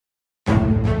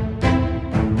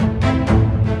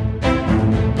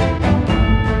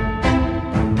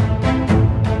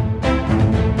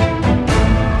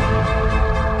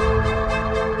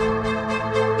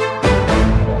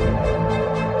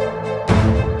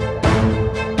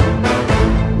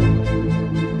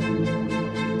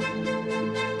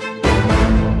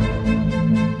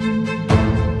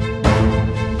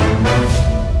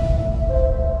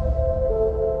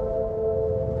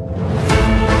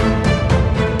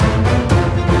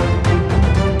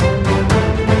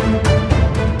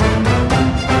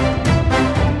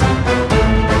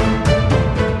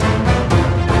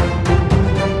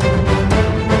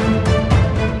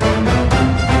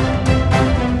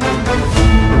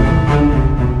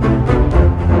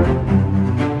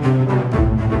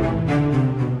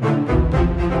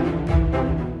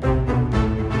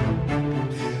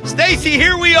Tracy,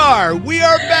 here we are. We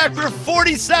are back for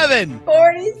 47.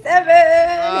 47.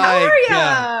 How are you?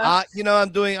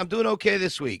 I'm doing okay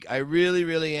this week. I really,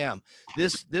 really am.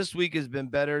 This week has been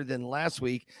better than last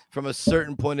week from a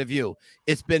certain point of view.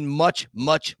 It's been much,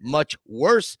 much, much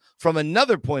worse from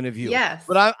another point of view. Yes.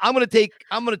 But I'm gonna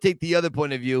take the other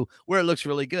point of view where it looks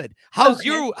really good. How's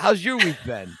your week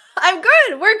been? I'm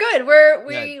good. We're good.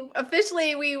 I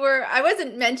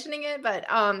wasn't mentioning it, but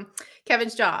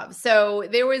Kevin's job. So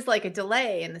there was like a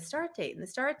delay in the start date.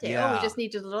 Yeah. Oh, we just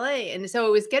need to delay. And so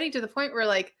it was getting to the point where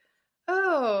like,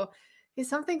 oh, is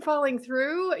something falling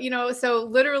through? So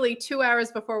literally 2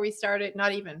 hours before we started,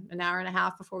 not even an hour and a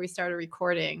half before we started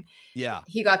recording. Yeah.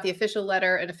 He got the official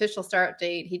letter, an official start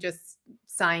date. He just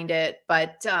signed it.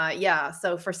 But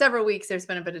so for several weeks, there's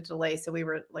been a bit of delay. So we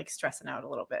were like stressing out a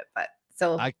little bit, but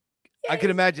so I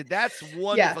can imagine. That's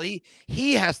wonderful. Yeah.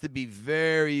 He has to be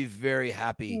very, very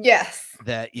happy. Yes.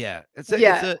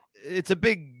 It's a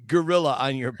big gorilla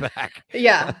on your back.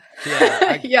 Yeah.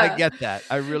 I get that.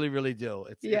 I really, really do.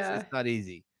 It's not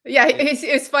easy. Yeah.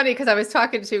 It's funny because I was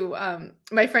talking to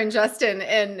my friend Justin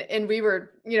and we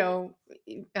were,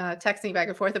 texting back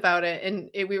and forth about it. And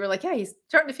we were like, yeah, he's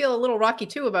starting to feel a little rocky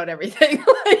too about everything.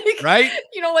 Right.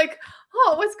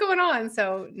 Oh, what's going on?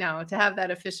 So now to have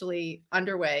that officially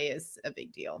underway is a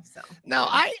big deal. So now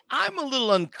I'm a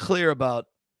little unclear about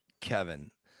Kevin.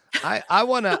 I'm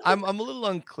a little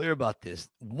unclear about this.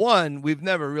 One, we've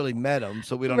never really met him,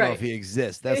 so we don't know if he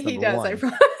exists. That's number one. I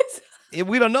promise.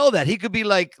 We don't know that. He could be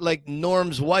like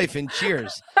Norm's wife in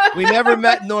Cheers. We never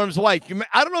met Norm's wife.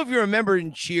 I don't know if you remember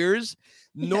in Cheers,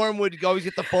 Norm would always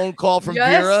get the phone call from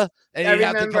Vera and he'd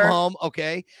have to come home.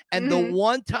 Okay. And the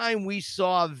one time we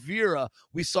saw Vera,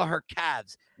 we saw her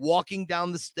calves walking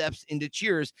down the steps into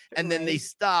Cheers. And then they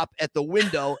stop at the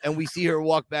window and we see her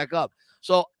walk back up.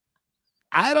 So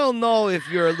I don't know if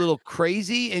you're a little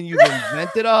crazy and you've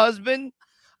invented a husband.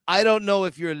 I don't know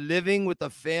if you're living with a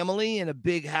family in a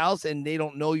big house and they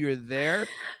don't know you're there.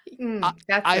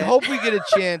 I hope we get a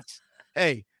chance.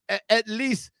 Hey, at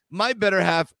least my better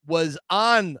half was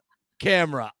on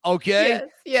camera. Okay.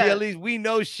 Yes, See, at least we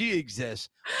know she exists.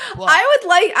 But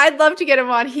I'd love to get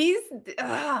him on.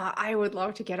 I would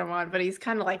love to get him on, but he's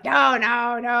kind of like,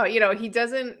 no.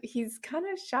 He's kind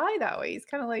of shy that way. He's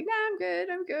kind of like, nah,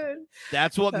 I'm good.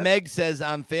 That's what Meg says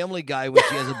on Family Guy when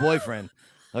she has a boyfriend.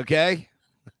 Okay.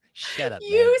 Shut up.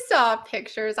 You saw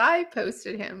pictures. I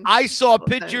posted him. I saw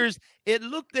pictures. It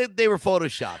looked that they were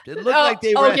photoshopped. It looked like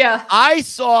they were. Oh, yeah. I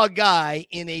saw a guy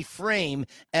in a frame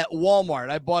at Walmart.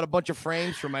 I bought a bunch of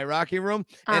frames for my Rocky room,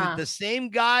 and the same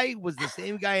guy was the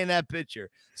same guy in that picture.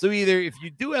 So either if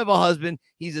you do have a husband,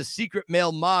 he's a secret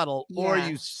male model, or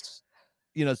you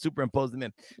superimpose them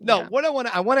in. No, what I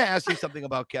want to ask you something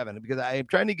about Kevin, because I am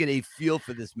trying to get a feel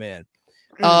for this man.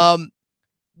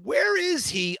 Where is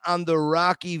he on the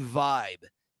Rocky vibe?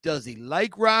 Does he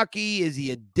like Rocky? Is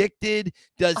he addicted?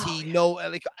 Does he know?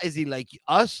 Like, is he like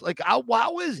us? Like,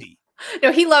 how is he?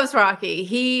 No, he loves Rocky.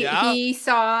 He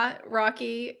saw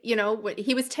Rocky, when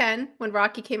he was 10 when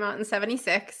Rocky came out in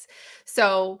 76.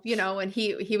 So, and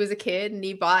he was a kid and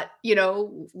he bought,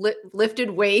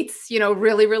 lifted weights,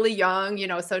 really, really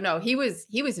young, so no, he was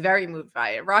very moved by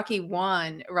it.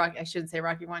 I shouldn't say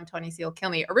Rocky 1, Tony Seal, Kill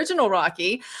Me, original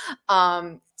Rocky.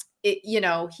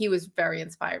 He was very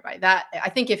inspired by that. I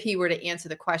think if he were to answer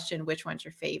the question, which one's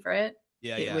your favorite?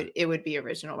 It would be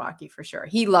original Rocky for sure.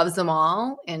 He loves them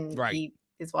all and he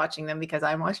is watching them because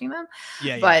I'm watching them.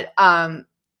 But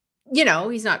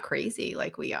he's not crazy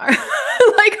like we are.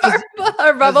 Like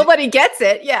our bubble, but he gets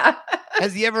it. Yeah.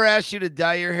 Has he ever asked you to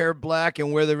dye your hair black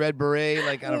and wear the red beret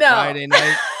like on a Friday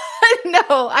night?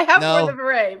 No, I have worn the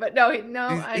beret, but no.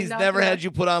 He's never had you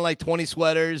put on like 20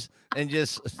 sweaters and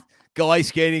just go ice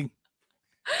skating.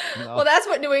 No. Well, that's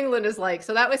what New England is like.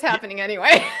 So that was happening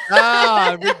anyway.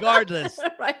 Regardless,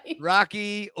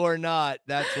 Rocky or not,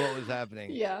 that's what was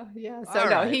happening. Yeah.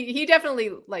 So he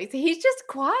definitely likes. He's just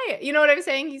quiet. You know what I'm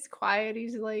saying? He's quiet.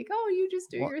 He's like, oh, you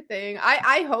just do your thing.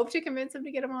 I hope to convince him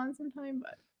to get him on sometime,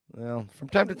 but. Well, from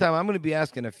time to time, I'm going to be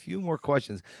asking a few more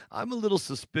questions. I'm a little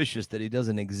suspicious that he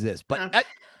doesn't exist, but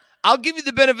I'll give you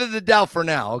the benefit of the doubt for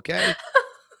now. Okay.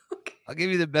 I'll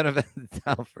give you the benefit of the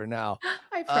doubt for now.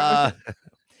 I promise.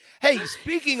 Hey,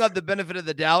 speaking of the benefit of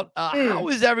the doubt, how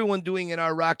is everyone doing in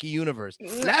our Rocky universe?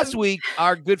 Last week,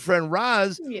 our good friend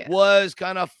Roz was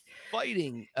kind of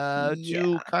fighting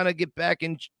to kind of get back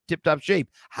in tip-top shape.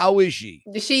 How is she?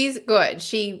 She's good.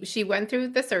 She went through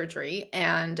the surgery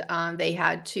and they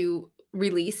had to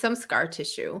release some scar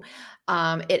tissue.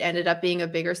 It ended up being a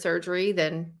bigger surgery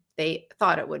than they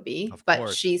thought it would be,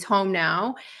 but she's home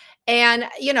now. And,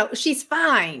 you know, she's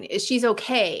fine. She's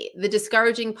okay. The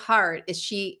discouraging part is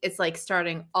it's like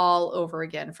starting all over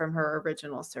again from her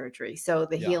original surgery. So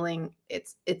the healing,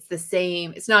 it's the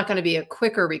same. It's not going to be a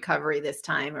quicker recovery this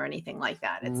time or anything like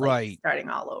that. It's like starting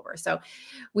all over. So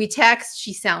we text.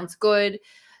 She sounds good.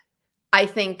 I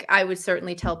think I would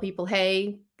certainly tell people,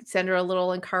 hey, send her a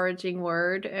little encouraging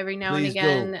word every now and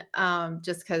again.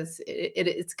 Just because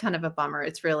it's kind of a bummer.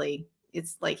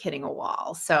 It's like hitting a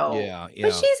wall. So,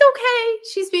 but she's okay.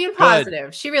 She's being positive.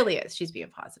 Good. She really is. She's being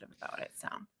positive about it. So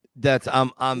that's,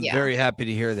 I'm very happy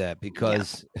to hear that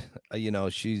because, you know,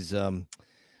 she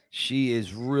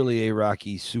is really a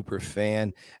Rocky super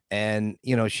fan and,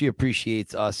 you know, she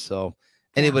appreciates us. So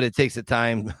anybody that takes the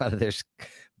time out of their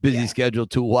busy schedule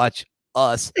to watch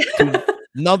us, two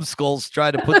numbskulls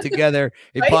try to put together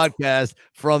a podcast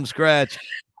from scratch,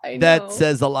 that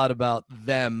says a lot about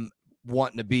them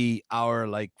wanting to be our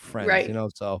like friends, you know,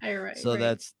 so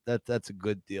that's a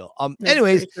good deal.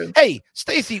 Anyways, hey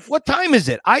Stacy, what time is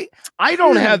it? I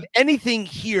don't have anything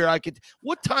here.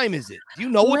 What time is it? Do you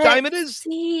know what time it is?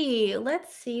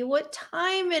 Let's see what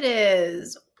time it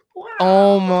is. Wow.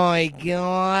 Oh my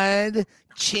God,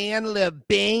 Chandler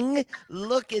Bing,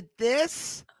 look at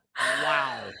this.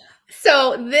 Wow.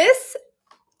 So this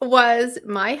was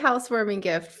my housewarming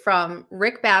gift from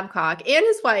Rick Babcock and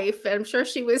his wife. And I'm sure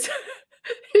she was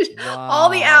all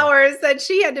the hours that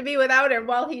she had to be without him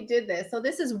while he did this. So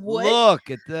this is wood.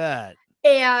 Look at that.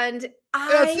 And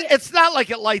it's not like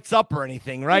it lights up or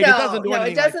anything, right? No, it doesn't do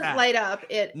anything. It doesn't like light up.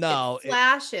 It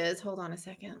flashes. Hold on a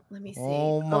second. Let me see.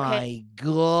 Oh my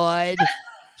God.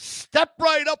 Step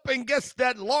right up and guess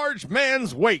that large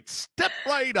man's weight. Step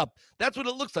right up. That's what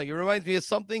it looks like. It reminds me of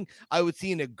something I would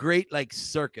see in a great like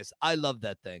circus. I love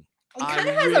that thing. It kind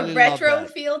of has a retro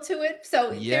feel to it. So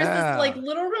there's this like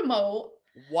little remote.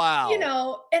 Wow. You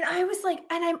know, and I was like,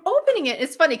 and I'm opening it.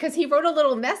 It's funny because he wrote a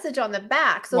little message on the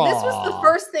back. So this was the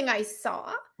first thing I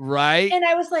saw. Right. And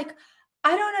I was like,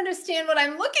 I don't understand what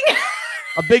I'm looking at.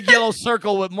 A big yellow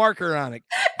circle with marker on it.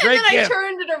 Great and then gift. I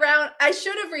turned it around. I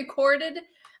should have recorded.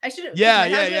 I should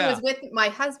have. Was with my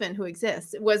husband who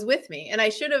exists was with me, and I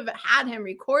should have had him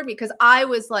record me because I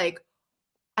was like,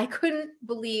 I couldn't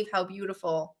believe how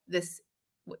beautiful this.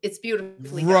 It's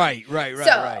beautifully done.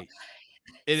 Right.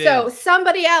 So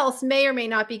somebody else may or may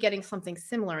not be getting something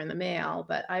similar in the mail,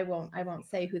 but I won't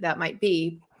say who that might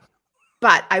be.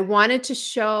 But I wanted to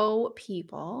show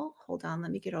people. Hold on,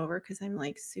 let me get over because I'm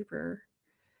like super.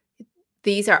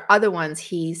 These are other ones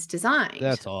he's designed.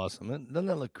 That's awesome. Doesn't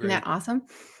that look great? Isn't that awesome?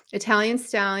 Italian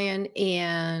Stallion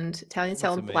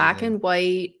black and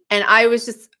white. And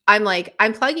I'm like,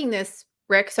 I'm plugging this,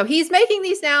 Rick. So he's making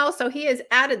these now. So he has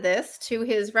added this to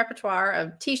his repertoire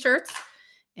of t-shirts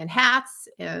and hats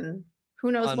and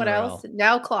who knows what else.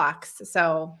 Now clocks.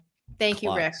 So thank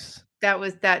you, Rick.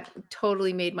 That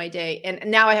totally made my day. And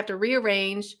now I have to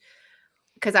rearrange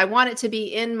because I want it to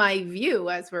be in my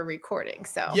view as we're recording.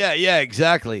 So yeah,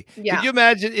 exactly. Yeah. Could you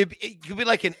imagine it could be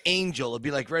like an angel? It'd be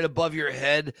like right above your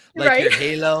head, like your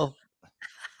halo.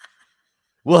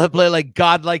 We'll play like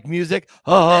godlike music.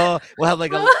 We'll have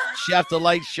like a shaft of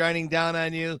light shining down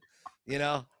on you, you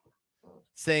know,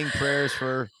 saying prayers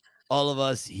for all of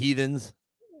us heathens.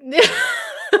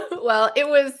 Well, it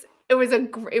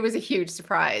was a huge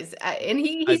surprise, and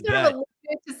he sort of alluded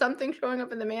to something showing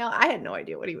up in the mail. I had no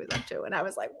idea what he was up to, and I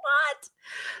was like, "What?"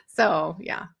 So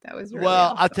yeah, that was really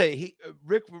awesome. I'll tell you,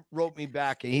 Rick wrote me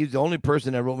back, and he's the only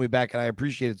person that wrote me back, and I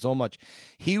appreciate it so much.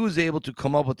 He was able to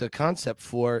come up with the concept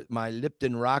for my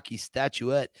Lipton Rocky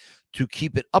statuette to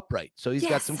keep it upright. So he's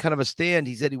got some kind of a stand.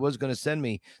 He said he was going to send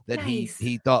me that he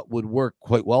thought would work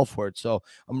quite well for it. So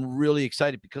I'm really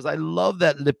excited because I love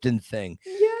that Lipton thing.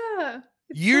 Yeah.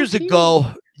 Years ago,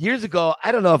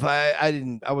 I don't know if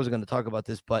I wasn't going to talk about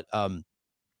this, but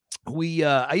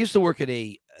I used to work at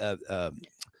a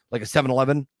like a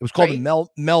 7-Eleven. It was called the Melmart,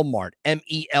 Melmart.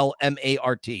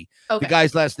 Okay. The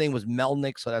guy's last name was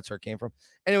Melnick, so that's where it came from.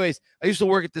 Anyways, I used to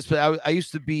work at this, but I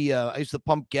used to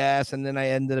pump gas, and then I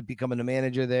ended up becoming a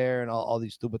manager there and all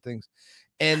these stupid things.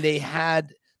 And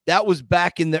that was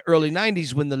back in the early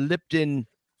 90s when the Lipton,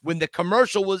 when the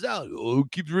commercial was out. Oh,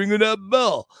 it keeps ringing that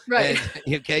bell. Right.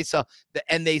 And, okay. So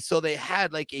they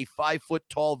had like a 5-foot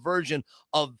tall version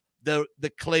of the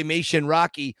claymation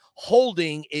Rocky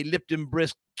holding a Lipton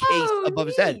brisk case above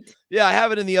his head. Yeah, I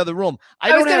have it in the other room.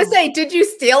 I was going to say, did you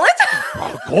steal it?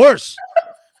 Of course.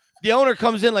 The owner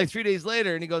comes in like 3 days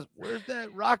later and he goes, "Where's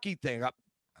that Rocky thing?" I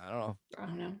don't know.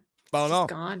 Don't know.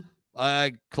 It's gone.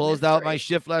 I closed out my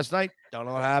shift last night. Don't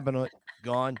know what happened to it.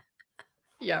 Gone.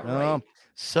 Yeah, right.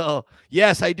 So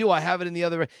yes, I do. I have it in the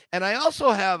other. And I also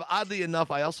have, oddly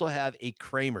enough, a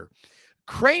Kramer.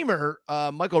 Kramer,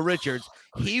 Michael Richards,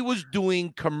 he was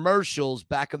doing commercials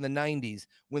back in the 90s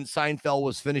when Seinfeld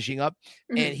was finishing up.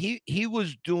 And he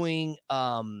was doing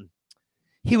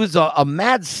he was a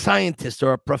mad scientist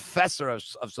or a professor of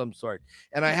some sort.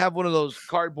 And I have one of those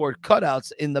cardboard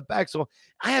cutouts in the back. So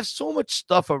I have so much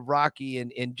stuff of Rocky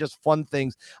and just fun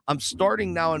things. I'm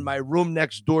starting now in my room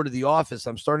next door to the office.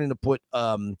 I'm starting to put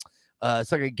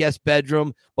it's like a guest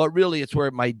bedroom, but really it's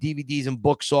where my DVDs and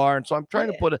books are. And so I'm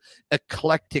trying to put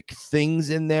eclectic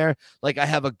things in there. Like I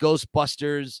have a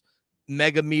Ghostbusters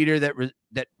mega meter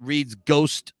that reads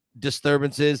ghost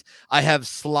disturbances. I have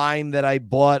slime that I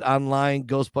bought online,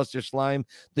 Ghostbuster slime,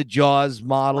 the Jaws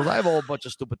models. I have a whole bunch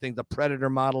of stupid things, the Predator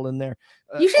model in there.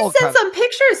 You should send some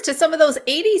pictures to some of those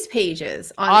 80s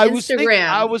pages on Instagram.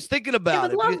 I was thinking about it. I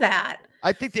would love that.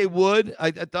 I think they would.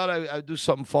 I thought I'd do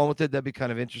something fun with it. That'd be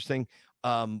kind of interesting.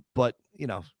 But you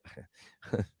know,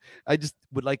 I just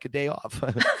would like a day off.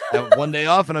 I have one day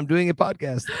off and I'm doing a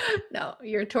podcast. No,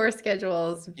 your tour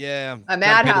schedule's a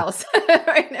madhouse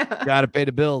right now. Gotta pay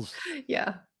the bills.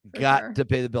 Yeah. Got to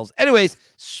pay the bills. Anyways,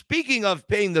 speaking of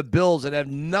paying the bills that have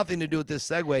nothing to do with this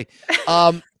segue,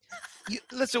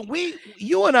 listen,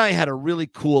 you and I had a really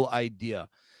cool idea.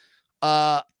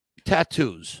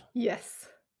 Tattoos. Yes.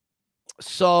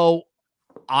 So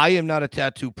I am not a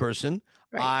tattoo person.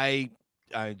 Right.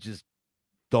 I just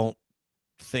don't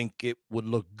think it would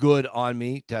look good on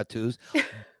me, tattoos.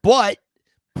 But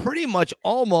pretty much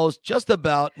almost just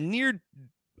about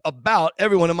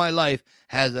everyone in my life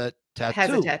has a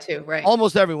tattoo. Right.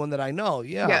 Almost everyone that I know.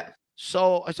 Yeah.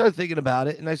 So I started thinking about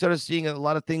it and I started seeing a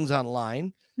lot of things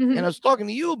online. And I was talking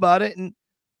to you about it. And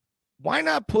why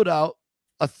not put out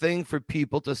a thing for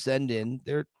people to send in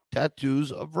their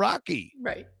tattoos of Rocky?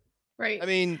 Right. I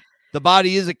mean, the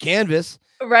body is a canvas.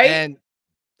 Right. And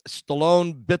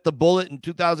Stallone bit the bullet in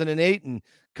 2008 and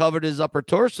covered his upper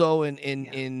torso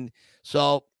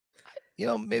so, you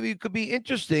know, maybe it could be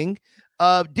interesting.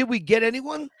 Did we get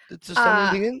anyone to send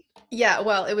anything in? Yeah,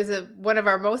 well, it was one of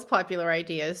our most popular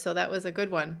ideas, so that was a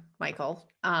good one, Michael.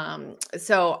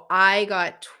 So I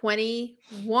got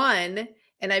 21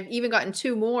 and I've even gotten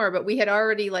 2 more, but we had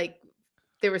already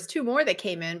there was 2 more that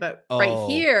came in, but right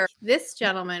here, this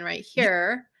gentleman right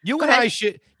here. You and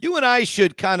I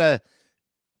should kind of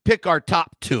pick our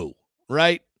top 2,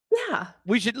 right? Yeah.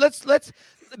 We should let's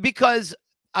because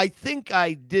I think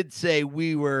I did say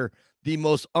we were the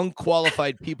most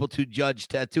unqualified people to judge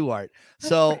tattoo art.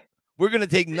 So we're going to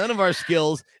take none of our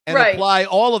skills and apply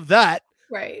all of that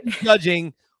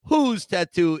judging whose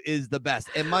tattoo is the best.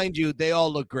 And mind you, they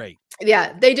all look great.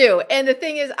 Yeah, they do. And the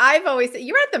thing is, I've always said,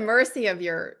 you're at the mercy of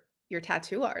your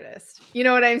tattoo artist. You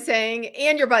know what I'm saying?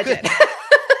 And your budget.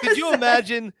 Could you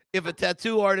imagine if a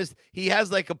tattoo artist, he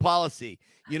has like a policy,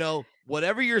 you know,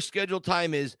 whatever your scheduled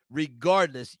time is,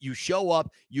 regardless, you show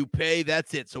up, you pay,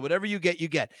 that's it. So whatever you get, you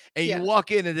get. And you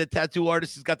walk in and the tattoo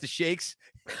artist has got the shakes.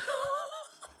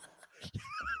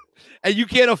 And you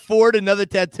can't afford another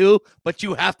tattoo, but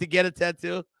you have to get a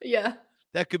tattoo. Yeah.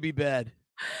 That could be bad.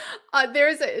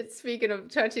 Speaking of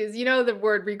tattoos, you know the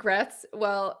word regrets?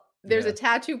 Well, there's a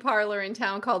tattoo parlor in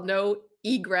town called No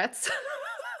Egrets.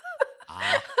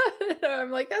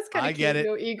 I'm like, that's kind of cute.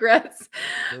 No egrets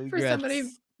for somebody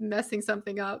messing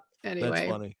something up. Anyway. That's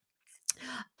funny.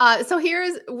 So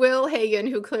here's Will Hagen,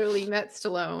 who clearly met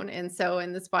Stallone. And so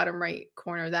in this bottom right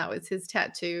corner, that was his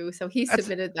tattoo. So he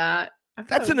submitted that.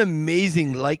 That's an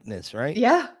amazing likeness, right?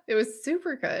 Yeah, it was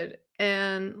super good.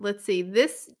 And let's see,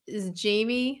 this is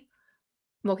Jamie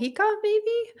Mojica,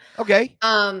 maybe? Okay.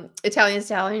 Italian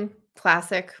Stallion,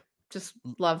 classic. Just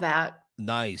love that.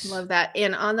 Nice. Love that.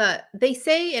 And they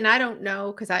say, and I don't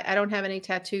know, because I don't have any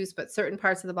tattoos, but certain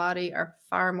parts of the body are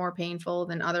far more painful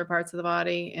than other parts of the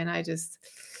body. And I just,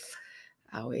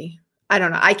 I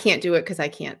don't know. I can't do it because I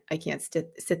can't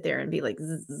sit there and be like,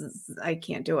 zzz, I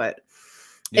can't do it.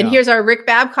 Yeah. And here's our Rick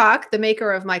Babcock, the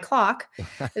maker of my clock.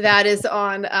 That is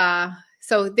on.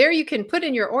 So there you can put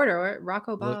in your order,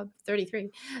 Rocco Bob 33.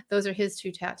 Those are his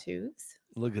 2 tattoos.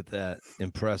 Look at that.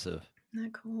 Impressive. Isn't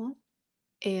that cool?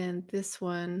 And this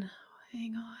one,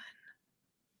 hang on.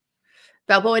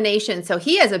 Balboa Nation. So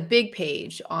he has a big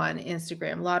page on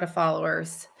Instagram, a lot of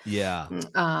followers. Yeah.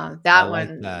 That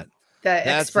one, like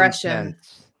the expression.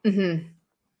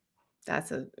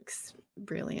 That's a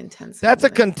really intense. That's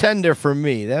moment. A contender for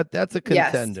me. That's a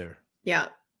contender. Yes. Yeah.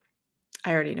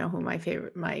 I already know who my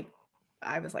favorite,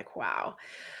 I was like, wow.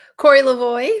 Corey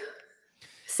Lavoie.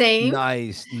 Same.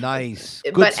 Nice.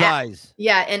 Good size.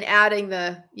 And adding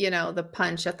the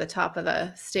punch at the top of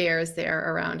the stairs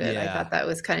there around it. Yeah. I thought that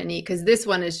was kind of neat because this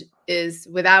one is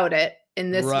without it.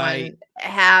 and this one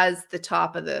has the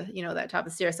top of the, that top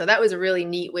of the stairs. So that was a really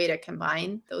neat way to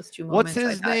combine those two moments. What's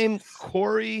his name?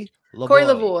 Corey Lavoie. Corey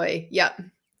Lavoie. Yep.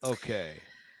 Okay.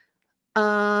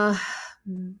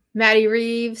 Maddie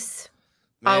Reeves.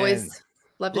 Man, always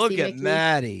love to see Mickey. Look at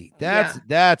Maddie.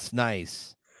 That's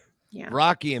nice. Yeah.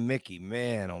 Rocky and Mickey.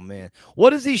 Man, oh man.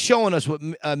 What is he showing us with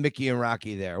Mickey and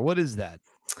Rocky there? What is that?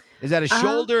 Is that a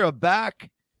shoulder, a back?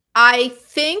 I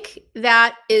think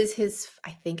that is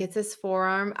it's his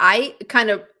forearm. I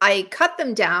cut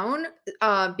them down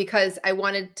because I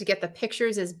wanted to get the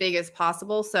pictures as big as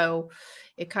possible. So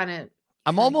it kind of,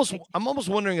 I'm almost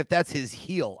wondering if that's his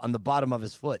heel on the bottom of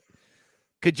his foot.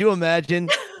 Could you imagine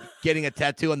getting a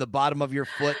tattoo on the bottom of your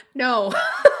foot? No.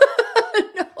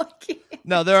 No, I can't.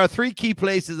 No, there are 3 key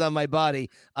places on my body.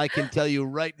 I can tell you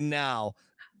right now.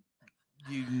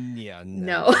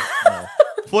 No.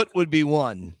 Foot would be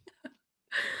one.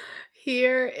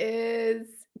 Here is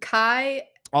Kai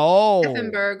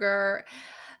Effenberger.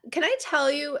 Can I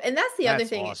tell you? And that's the other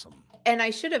thing. Awesome. And I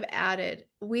should have added.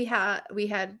 We had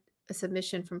a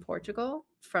submission from Portugal,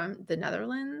 from the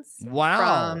Netherlands,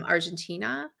 from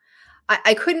Argentina.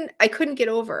 I couldn't get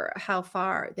over how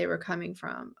far they were coming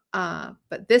from.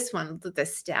 But this one, the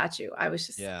statue, I was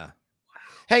just wow.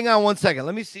 Hang on one second.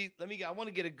 Let me see. I want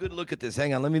to get a good look at this.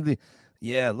 Hang on.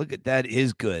 Look at that.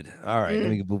 Is good. All right. Let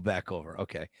me move back over.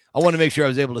 Okay. I want to make sure I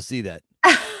was able to see that.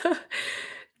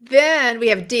 Then we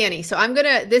have Danny. So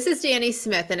this is Danny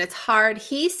Smith, and it's hard.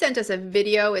 He sent us a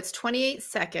video. It's 28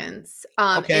 seconds.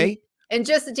 Okay. And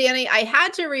just Danny, I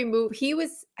had to remove,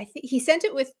 I think he sent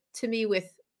it to me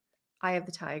with Eye of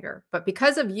the Tiger, but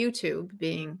because of YouTube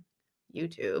being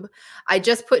YouTube, I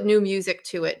just put new music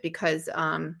to it because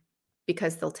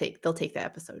they'll take the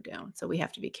episode down. So we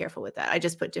have to be careful with that. I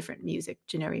just put different music,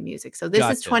 generic music. So this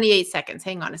is 28 seconds.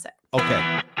 Hang on a sec.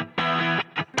 Okay.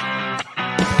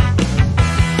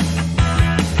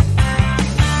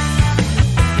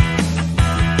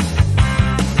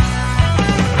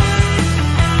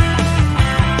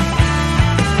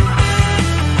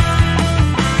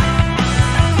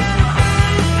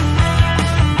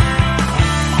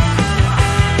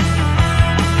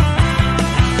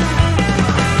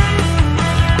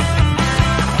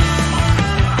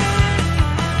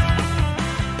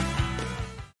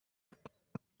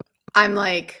 I'm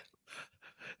like,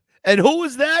 and who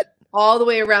was that? All the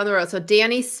way around the world. So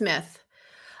Danny Smith,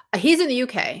 he's in the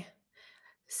UK.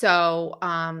 So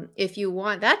if you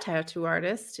want that tattoo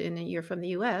artist and you're from the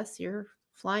US, you're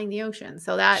flying the ocean.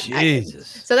 So Jesus.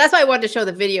 So that's why I wanted to show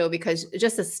the video, because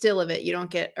just a still of it, you don't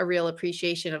get a real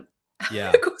appreciation of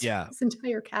this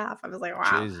entire calf. I was like,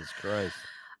 wow. Jesus Christ.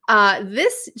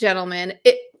 This gentleman,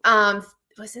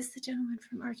 was this the gentleman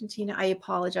from Argentina? I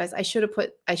apologize. I should have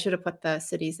put the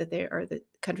cities the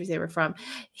countries they were from.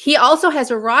 He also has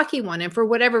a Rocky one, and for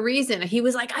whatever reason, he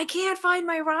was like, I can't find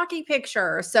my Rocky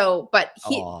picture. So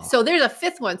there's a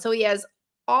 5th one. So he has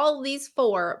all these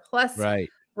 4 plus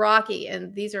Rocky,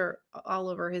 and these are all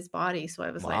over his body. So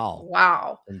I was like,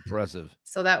 wow, impressive.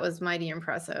 So that was mighty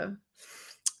impressive.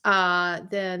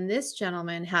 Then this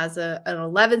gentleman has an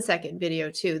 11-second video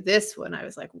too. This one, I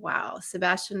was like, wow,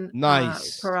 Sebastian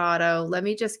Parado. Let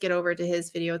me just get over to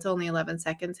his video. It's only 11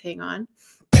 seconds. Hang on.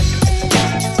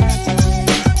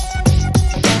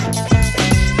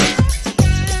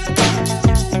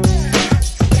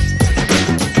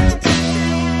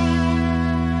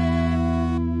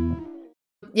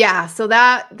 Yeah, so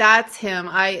that's him.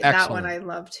 That one I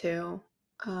love too.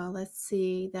 Let's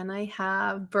see. Then I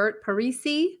have Bert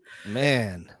Parisi.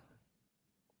 Man.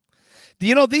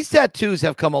 These tattoos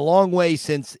have come a long way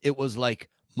since it was like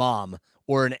mom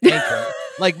or an anchor.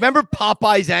 Like, remember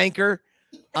Popeye's anchor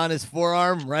on his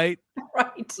forearm, right?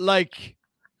 Right. Like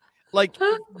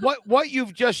what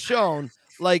you've just shown,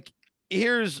 like,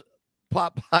 here's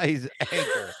Popeye's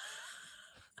anchor.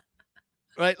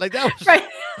 Right? Like, that was right.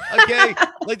 Okay.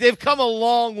 Like, they've come a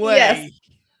long way. Yes.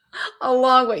 A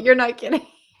long way. You're not kidding.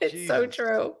 It's so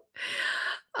true.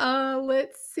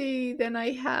 Let's see. Then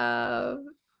I have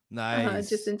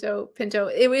Jacinto Pinto.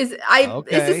 It's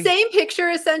the same picture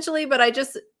essentially, but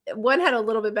one had a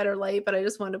little bit better light, but I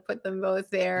just wanted to put them both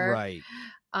there. Right.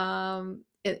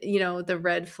 The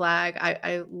red flag.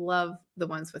 I love the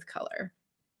ones with color.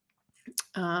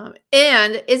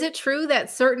 And is it true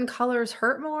that certain colors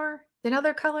hurt more than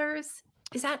other colors?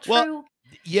 Is that true? Well,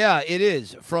 yeah, it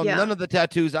is. From none of the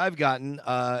tattoos I've gotten,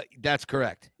 that's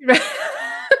correct.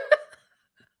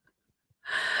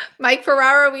 Mike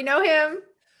Ferrara, we know him.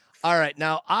 All right.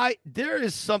 Now, there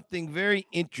is something very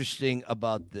interesting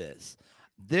about this.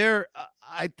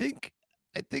 I think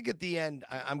at the end,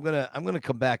 I'm gonna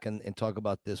come back and talk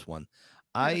about this one.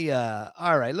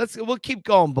 All right, we'll keep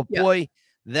going. But boy,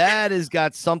 that has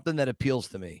got something that appeals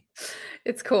to me.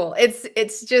 It's cool.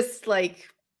 It's just like,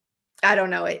 I don't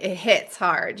know. It hits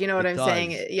hard. You know what I'm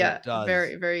saying? Yeah. It does.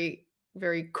 Very, very,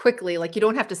 very quickly. Like, you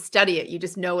don't have to study it. You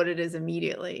just know what it is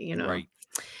immediately, you know? Right.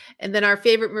 And then our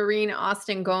favorite Marine,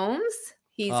 Austin Gomes.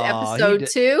 He's episode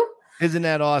 2. Isn't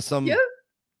that awesome? Yeah.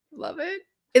 Love it.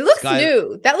 It looks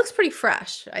new. That looks pretty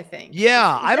fresh, I think.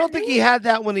 Yeah, I don't think he had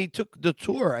that when he took the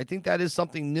tour. I think that is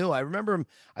something new. I remember him.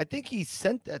 I think he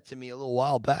sent that to me a little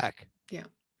while back. Yeah.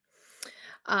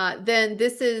 Then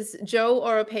this is Joe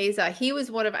Oropeza. He was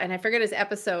one of, and I forget his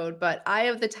episode, but Eye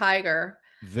of the Tiger.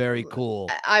 Very cool.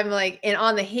 I'm like, and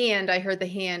on the hand, I heard the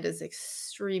hand is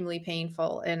extremely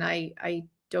painful. And I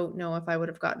don't know if I would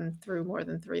have gotten through more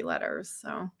than 3 letters.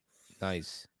 So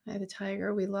nice. Eye of the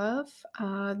Tiger, we love.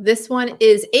 This one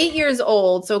is 8 years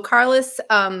old. So Carlos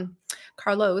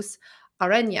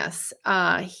Arenas,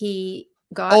 he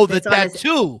got the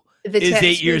tattoo is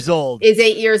 8 years old. Is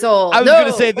 8 years old. I was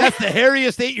going to say that's the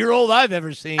hairiest 8-year-old I've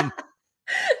ever seen.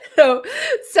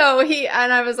 So he,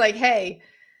 and I was like, hey,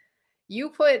 you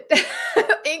put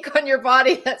ink on your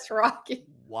body. That's Rocky.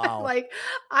 Wow. Like,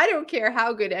 I don't care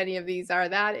how good any of these are.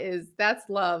 That's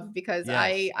love, because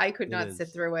I could not sit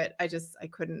through it. I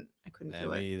couldn't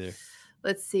do it either.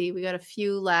 Let's see. We got a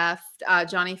few left.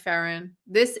 Johnny Farron.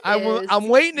 I'm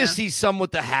waiting to see some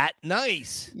with the hat.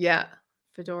 Nice. Yeah.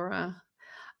 Fedora.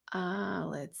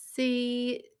 Let's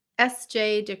see.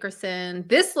 S.J. Dickerson.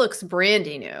 This looks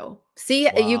brandy new. See,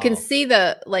 you can see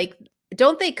the, like,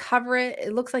 don't they cover it?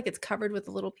 It looks like it's covered with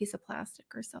a little piece of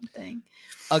plastic or something.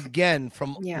 Again,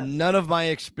 from none of my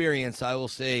experience, I will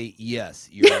say, yes,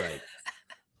 you're right.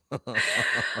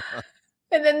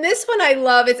 And then this one I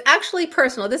love. It's actually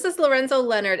personal. This is Lorenzo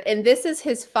Leonard, and this is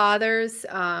his father's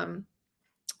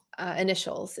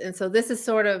initials. And so this is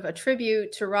sort of a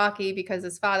tribute to Rocky, because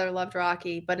his father loved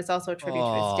Rocky, but it's also a tribute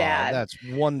to his dad. That's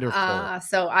wonderful.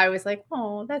 So I was like,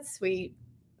 oh, that's sweet.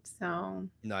 So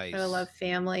nice. I love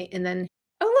family. And then,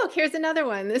 oh, look, here's another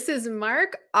one. This is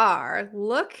Mark R.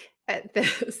 Look at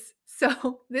this.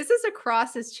 So this is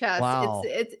across his chest. Wow.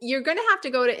 It's you're going to have to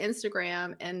go to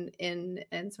Instagram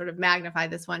and sort of magnify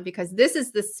this one, because this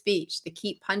is the speech, the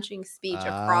keep punching speech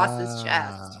across his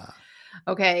chest.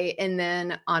 Okay. And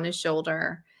then on his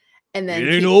shoulder, and then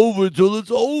it ain't over till it's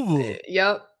over.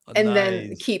 Yep. And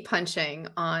then keep punching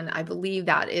on, I believe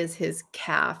that is his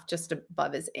calf, just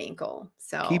above his ankle.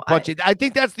 So keep punching. I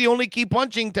think that's the only keep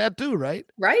punching tattoo, right?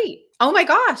 Right. Oh my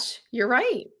gosh, you're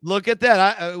right. Look at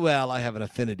that. I have an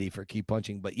affinity for keep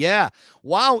punching, but yeah.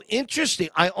 Wow, interesting.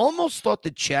 I almost thought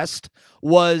the chest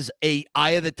was a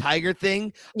Eye of the Tiger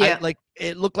thing. Yeah.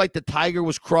 It looked like the tiger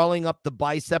was crawling up the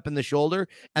bicep and the shoulder,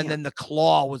 and then the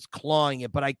claw was clawing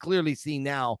it. But I clearly see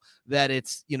now that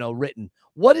it's, written.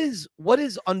 What is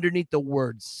underneath the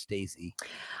words, Stacy?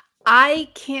 I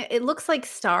can't. It looks like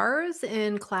stars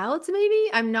and clouds,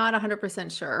 maybe. I'm not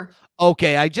 100% sure.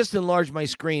 Okay, I just enlarged my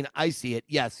screen. I see it.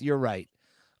 Yes, you're right.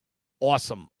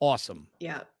 Awesome.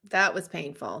 Yeah, that was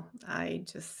painful.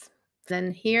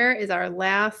 Then here is our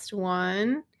last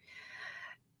one.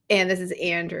 And this is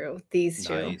Andrew. These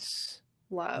two. Nice.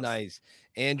 Love. Nice.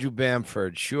 Andrew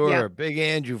Bamford. Sure. Yeah. Big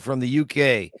Andrew from the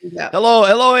UK. Yeah.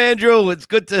 Hello, Andrew. It's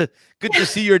good to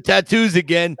see your tattoos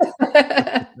again.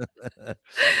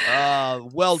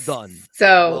 Well done.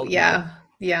 So yeah.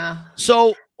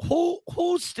 So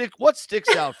what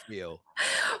sticks out for you?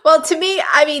 Well, to me,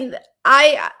 I mean,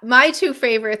 my 2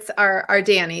 favorites are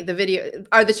Danny. The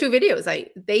 2 videos.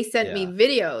 They sent me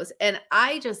videos, and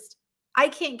I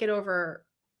can't get over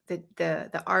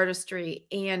the artistry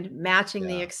and matching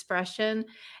the expression.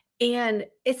 And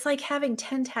it's like having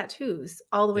 10 tattoos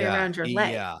all the way around your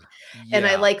leg. Yeah. And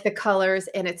I like the colors,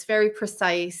 and it's very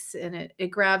precise, and it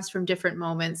grabs from different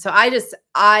moments. So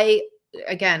I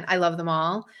love them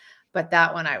all, but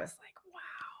that one I was like, wow.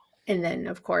 And then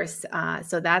of course,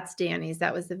 so that's Danny's.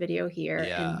 That was the video here.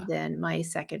 Yeah. And then my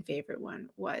second favorite one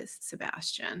was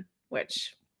Sebastian,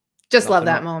 which just love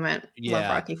that moment. Yeah.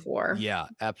 Love Rocky IV. Yeah,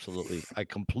 absolutely. I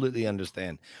completely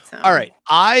understand. So. All right.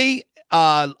 I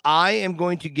am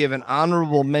going to give an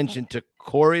honorable mention to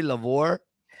Corey Lavore.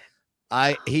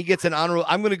 He gets an honorable.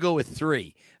 I'm going to go with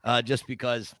 3, just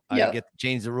because I get to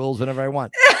change the rules whenever I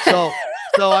want. So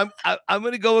I'm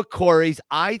going to go with Corey's.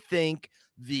 I think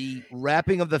the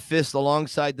wrapping of the fist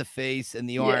alongside the face and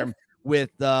the arm with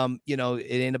it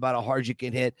ain't about how hard you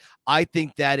can hit. I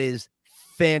think that is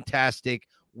fantastic.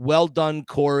 Well done,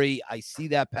 Corey. I see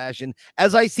that passion,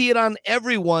 as I see it on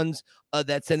everyone's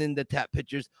that sent in the tap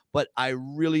pictures, but I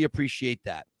really appreciate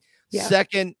that. Yeah.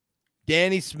 Second,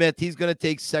 Danny Smith. He's going to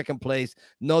take second place.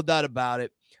 No doubt about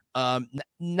it.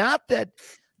 Not that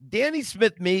Danny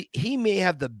Smith he may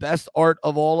have the best art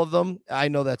of all of them. I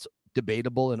know that's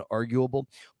debatable and arguable,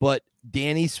 but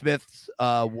Danny Smith's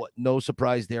no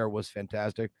surprise there, was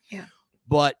fantastic. Yeah.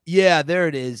 But yeah, there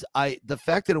it is. The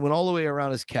fact that it went all the way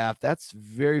around his calf, that's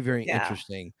very, very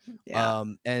interesting. Yeah.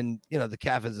 And the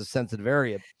calf is a sensitive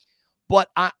area. But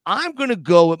I'm going to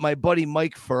go with my buddy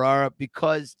Mike Ferrara,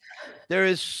 because there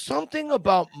is something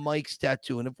about Mike's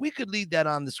tattoo. And if we could leave that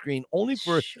on the screen only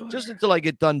for just until I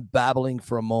get done babbling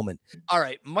for a moment. All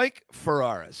right, Mike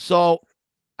Ferrara. So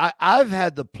I've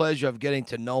had the pleasure of getting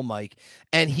to know Mike,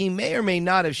 and he may or may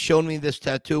not have shown me this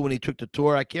tattoo when he took the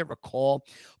tour. I can't recall.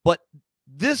 But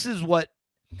this is what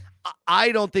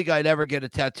I don't think I'd ever get a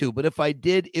tattoo. But if I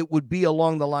did, it would be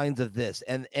along the lines of this.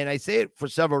 And I say it for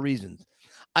several reasons.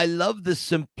 I love the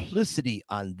simplicity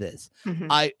on this.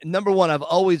 Number one, I've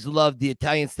always loved the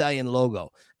Italian Stallion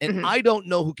logo. And I don't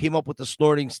know who came up with the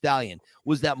Snorting Stallion.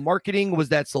 Was that marketing? Was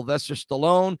that Sylvester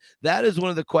Stallone? That is one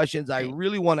of the questions I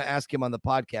really want to ask him on the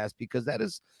podcast, because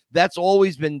that's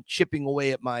always been chipping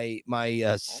away at my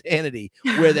sanity,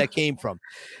 where that came from.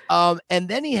 And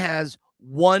then he has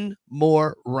one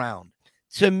more round.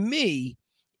 To me,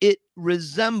 it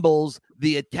resembles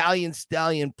the Italian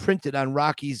Stallion printed on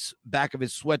Rocky's back of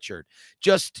his sweatshirt.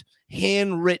 Just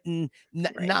handwritten,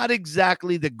 not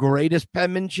exactly the greatest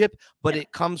penmanship, but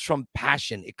it comes from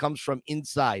passion. It comes from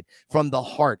inside, from the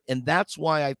heart. And that's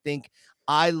why I think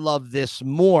I love this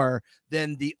more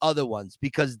than the other ones,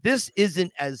 because this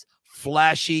isn't as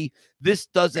flashy. This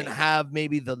doesn't have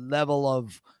maybe the level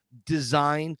of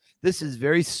design. This is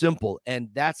very simple. And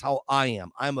that's how I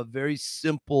am. I'm a very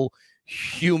simple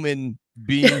human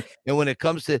being. And when it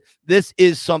comes to this,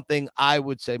 is something I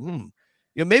would say,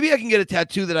 maybe I can get a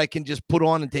tattoo that I can just put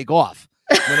on and take off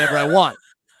whenever I want,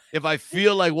 if I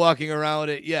feel like walking around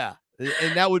it. Yeah.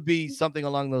 And that would be something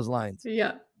along those lines.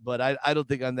 Yeah. But I don't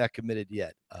think I'm that committed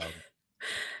yet.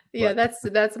 Yeah,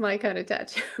 that's my kind of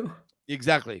tattoo.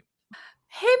 Exactly.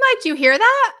 Hey, Mike, do you hear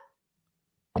that?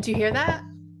 Do you hear that?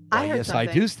 I heard something.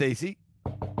 I do, Stacy.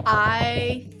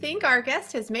 I think our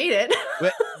guest has made it.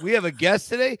 We have a guest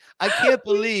today. I can't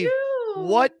believe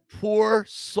what poor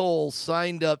soul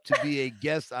signed up to be a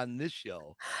guest on this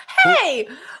show. Hey,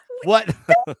 what?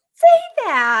 Don't say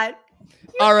that.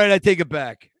 All right, I take it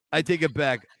back.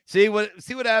 See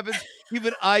what happens?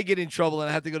 Even I get in trouble, and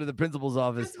I have to go to the principal's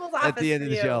office at the end of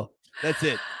the show. That's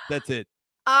it.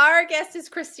 Our guest is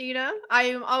Christina. I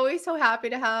am always so happy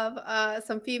to have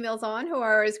some females on who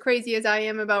are as crazy as I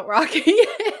am about Rocky.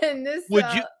 And this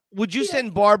would you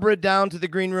send Barbara down to the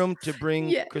green room to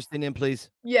bring Christina in,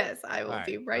 please? Yes, I will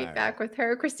be right back with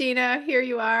her. Christina, here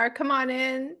you are. Come on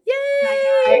in. Yay!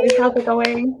 Hi guys, how's it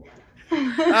going?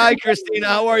 Hi, Christina.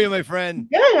 How are you, my friend?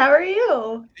 Good. How are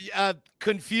you?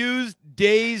 Confused,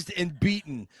 dazed, and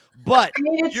beaten. But I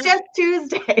mean, it's just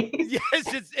Tuesday.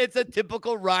 Yes, it's a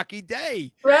typical Rocky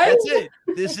day. Right? That's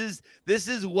it. This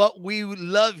is what we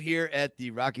love here at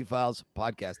the Rocky Files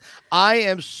podcast. I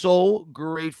am so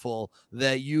grateful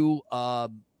that you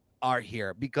are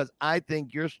here, because I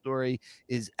think your story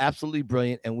is absolutely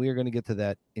brilliant, and we are going to get to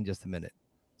that in just a minute.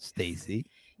 Stacy,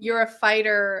 you're a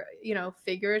fighter,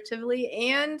 figuratively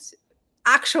and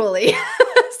actually.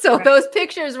 So those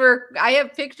pictures I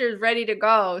have pictures ready to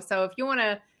go. So if you want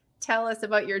to tell us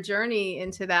about your journey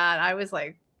into that, I was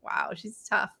like, wow, she's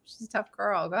tough. She's a tough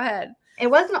girl. Go ahead. It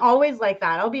wasn't always like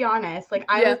that. I'll be honest. Like,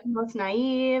 I was the most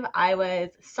naive. I was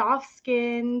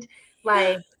soft-skinned.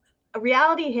 Like,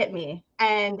 reality hit me,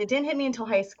 and it didn't hit me until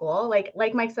high school. Like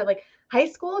Mike said, like, high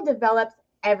school develops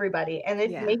everybody, and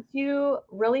it makes you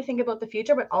really think about the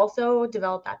future, but also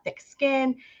develop that thick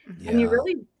skin, and you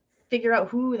really figure out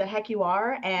who the heck you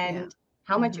are and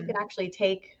how much you can actually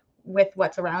take with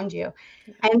what's around you.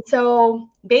 And so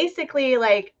basically,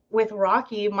 like with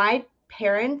Rocky, my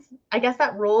parents, I guess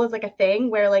that rule is like a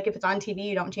thing where, like, if it's on TV,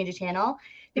 you don't change a channel,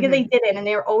 because they didn't. And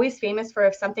they were always famous for,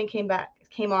 if something came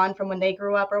on from when they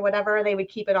grew up or whatever, they would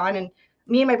keep it on, and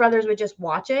me and my brothers would just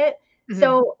watch it.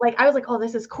 So like, I was like, oh,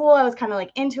 this is cool. I was kind of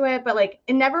like into it, but like,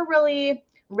 it never really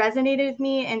resonated with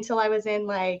me until I was in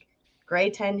like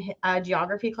grade 10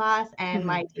 geography class. And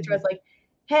my teacher was like,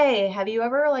 hey, have you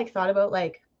ever like thought about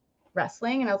like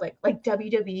wrestling? And I was like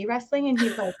WWE wrestling? And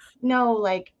he's like, no,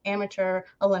 like amateur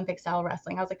Olympic style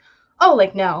wrestling. I was like, oh,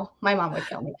 like, no, my mom would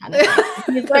kill me kind of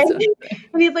thing.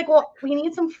 And he's like, well, we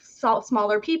need some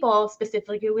smaller people,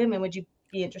 specifically women. Would you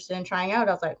be interested in trying out?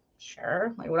 I was like,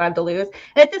 sure, like, what do I have to lose?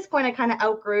 And at this point, I kind of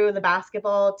outgrew the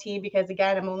basketball team, because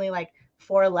again, I'm only like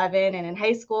 4'11", and in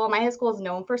high school, my high school is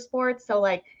known for sports, so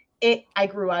like it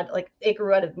grew out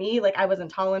of me. Like, I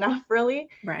wasn't tall enough, really.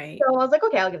 Right. So I was like,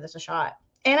 okay, I'll give this a shot.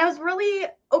 And I was really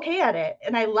okay at it.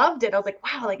 And I loved it. I was like,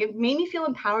 wow, like it made me feel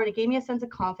empowered. It gave me a sense of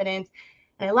confidence.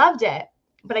 And I loved it.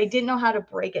 But I didn't know how to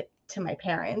break it to my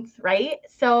parents, right?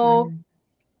 So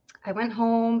I went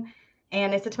home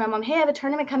and I said to my mom, hey, I have a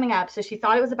tournament coming up. So she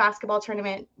thought it was a basketball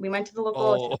tournament. We went to the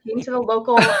local, she came to the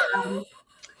local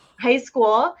high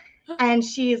school, and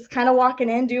she's kind of walking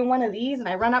in doing one of these. And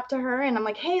I run up to her and I'm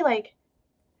like, hey, like,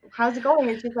 how's it going?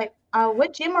 And she's like,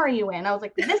 what gym are you in? I was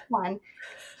like, this one.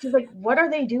 She's like, what are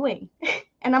they doing?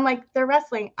 And I'm like, they're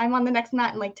wrestling. I'm on the next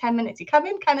mat in like 10 minutes. You come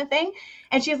in, kind of thing.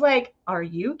 And she's like, are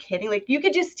you kidding? Like, you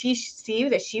could just see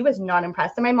that she was not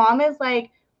impressed. And my mom is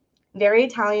like very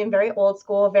Italian, very old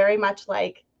school, very much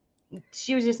like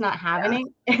she was just not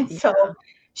having it. And so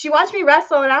she watched me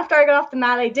wrestle. And after I got off the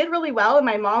mat, I did really well. And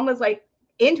my mom was like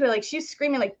into it. Like, she was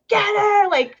screaming, like, get her,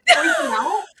 like freaking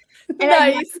out. And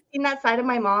I've never seen that side of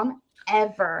my mom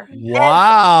ever.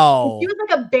 Wow. She was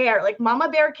like a bear, like Mama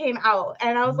Bear came out,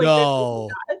 and I was like, no.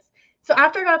 This is nuts. So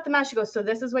after I got off the mat, she goes, so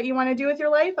this is what you want to do with your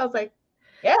life? I was like,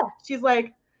 yeah. She's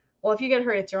like, well, if you get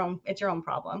hurt, it's your own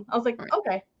problem. I was like,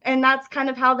 okay. And that's kind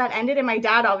of how that ended. And my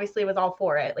dad obviously was all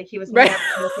for it. Like, he was never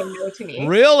going to say no to me.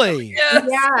 Really? Yes.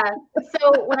 Yeah.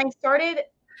 So when I started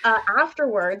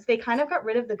afterwards, they kind of got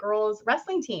rid of the girls'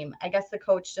 wrestling team. I guess the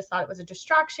coach just thought it was a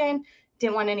distraction,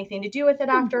 didn't want anything to do with it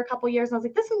after a couple of years. And I was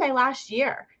like, this is my last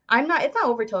year. It's not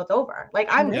over till it's over. Like,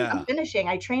 I'm finishing.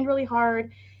 I trained really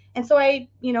hard. And so I,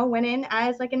 went in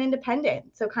as like an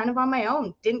independent. So kind of on my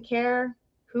own, didn't care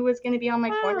who was going to be on my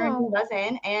corner and who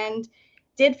wasn't, and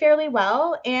did fairly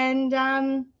well. And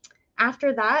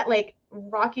after that, like,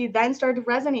 Rocky then started to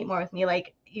resonate more with me.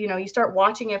 Like, you start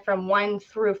watching it from 1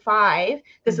 through 5.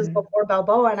 This is before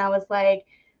Balboa. And I was like,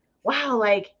 wow,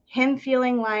 like him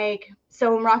feeling like,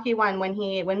 so in Rocky 1,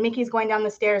 when Mickey's going down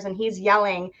the stairs and he's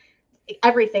yelling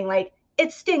everything, like,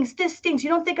 it stinks, this stinks, you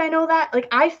don't think I know that? Like,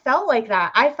 I felt like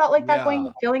that. I felt like that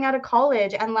feeling out of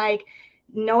college, and like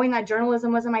knowing that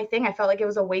journalism wasn't my thing. I felt like it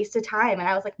was a waste of time. And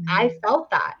I was like, I felt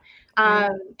that.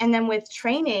 And then with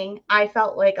training, I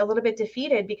felt like a little bit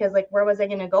defeated, because like, where was I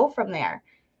going to go from there?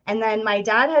 And then my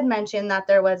dad had mentioned that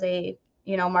there was a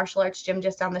martial arts gym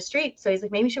just down the street. So he's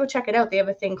like, maybe you should go check it out. They have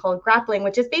a thing called grappling,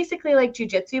 which is basically like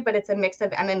jujitsu, but it's a mix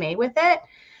of MMA with it.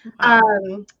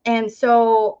 And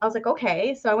so I was like,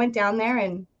 okay. So I went down there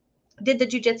and did the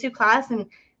jujitsu class. And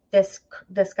this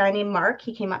guy named Mark,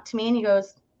 he came up to me and he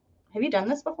goes, have you done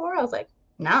this before? I was like,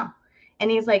 no. And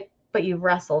he's like, but you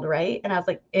wrestled, right? And I was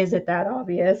like, is it that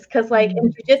obvious? Because like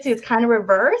in jujitsu, it's kind of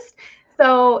reversed.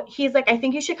 So he's like, I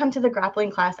think you should come to the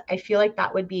grappling class. I feel like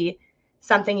that would be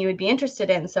something you would be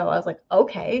interested in. So I was like,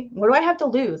 okay, what do I have to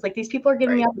lose? Like, these people are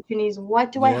giving me opportunities.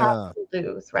 What do I have to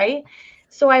lose? Right.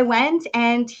 So I went,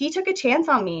 and he took a chance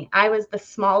on me. I was the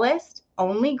smallest,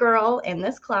 only girl in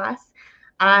this class.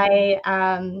 I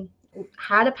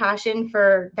had a passion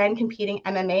for then competing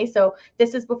MMA. So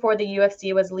this is before the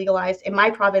UFC was legalized in my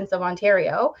province of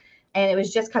Ontario, and it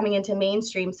was just coming into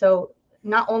mainstream. So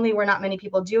not only were not many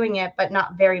people doing it, but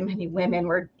not very many women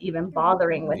were even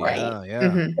bothering with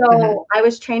it. So I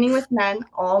was training with men,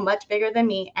 all much bigger than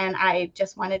me, and I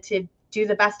just wanted to do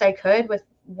the best I could with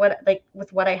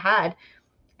what I had.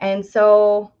 And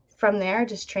so from there,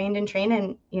 just trained.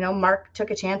 And Mark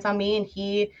took a chance on me, and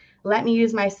he let me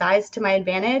use my size to my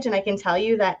advantage. And I can tell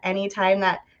you that anytime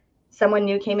that someone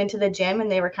new came into the gym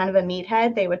and they were kind of a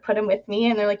meathead, they would put him with me,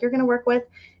 and they're like, you're going to work with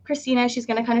Christina. She's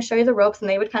going to kind of show you the ropes. And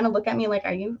they would kind of look at me like,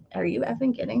 are you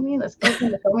effing kidding me? This girl's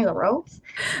going to show me the ropes.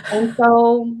 And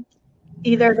so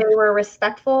either they were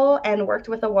respectful and worked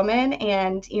with a woman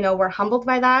and, were humbled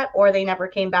by that, or they never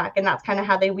came back. And that's kind of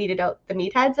how they weeded out the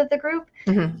meatheads of the group.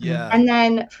 And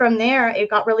then from there, it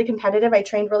got really competitive. I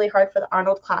trained really hard for the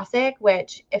Arnold Classic,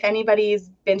 which, if anybody's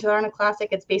been to the Arnold Classic,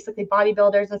 it's basically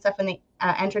bodybuilders and stuff, and they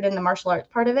entered in the martial arts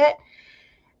part of it.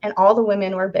 And all the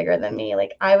women were bigger than me.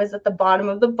 Like, I was at the bottom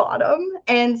of the bottom.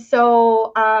 And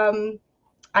so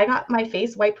I got my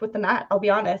face wiped with the mat. I'll be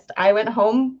honest. I went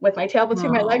home with my tail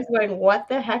between my legs going, what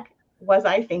the heck was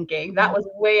I thinking? That was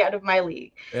way out of my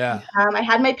league. I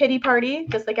had my pity party,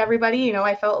 just like everybody.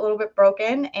 I felt a little bit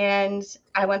broken, and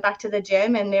I went back to the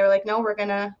gym, and they were like, no, we're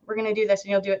gonna do this, and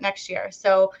you'll do it next year.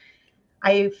 So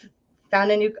I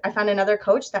found another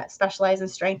coach that specialized in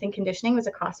strength and conditioning. Was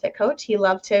a CrossFit coach. He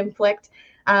loved to inflict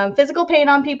physical pain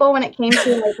on people when it came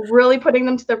to like really putting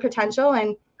them to their potential.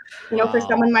 And for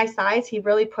someone my size, he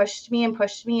really pushed me.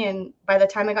 And by the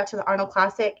time I got to the Arnold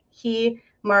Classic, he,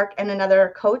 Mark, and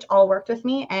another coach all worked with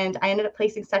me, and I ended up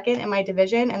placing second in my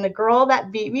division. And the girl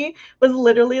that beat me was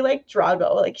literally like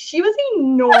Drago. Like, she was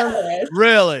enormous.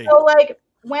 Really? So like,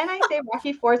 when I say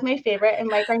Rocky 4 is my favorite, and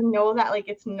Mike, I know that like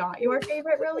it's not your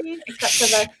favorite really, except for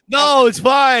the No, it's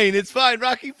fine. It's fine.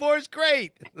 Rocky 4 is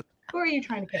great. Who are you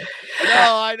trying to kiss? No,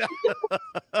 I know.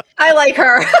 I like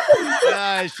her.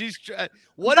 Yeah, she's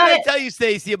what did I tell you,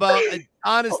 Stacey, about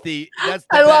honesty? That's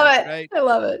the I love best, it. right? I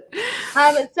love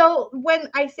it. So when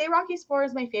I say Rocky 4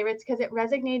 is my favorite, it's because it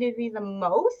resonated with me the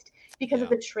most because of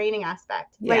the training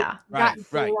aspect. Yeah. Like that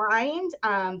grind,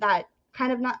 that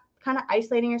kind of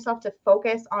isolating yourself to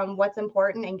focus on what's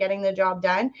important and getting the job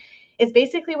done is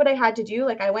basically what I had to do.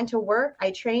 Like I went to work,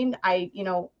 I trained, I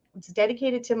was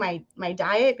dedicated to my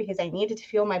diet because I needed to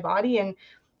fuel my body, and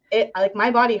it like my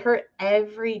body hurt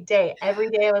every day. Every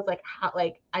day I was like,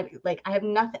 I have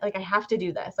nothing, like I have to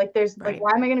do this. Like there's like,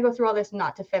 why am I going to go through all this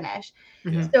not to finish?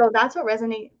 So that's what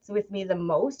resonates with me the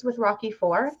most with Rocky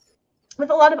 4. With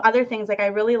a lot of other things, like I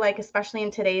really like, especially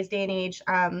in today's day and age,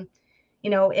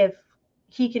 if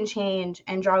he can change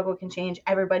and Drago can change,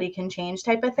 everybody can change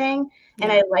type of thing.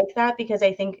 And I like that because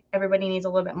I think everybody needs a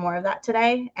little bit more of that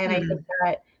today. And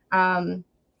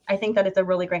I think that it's a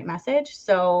really great message.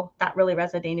 So that really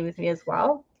resonated with me as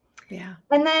well. Yeah.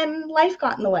 And then life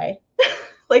got in the way,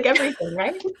 like everything,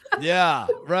 right? Yeah,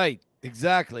 right.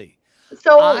 Exactly.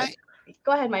 So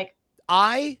go ahead, Mike.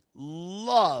 I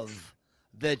love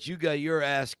that you got your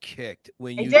ass kicked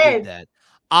when you did that.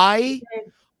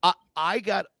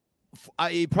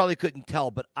 You probably couldn't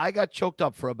tell, but I got choked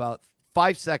up for about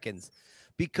 5 seconds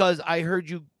because I heard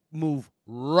you move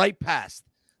right past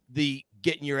the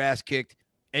getting your ass kicked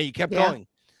and you kept going.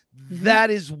 That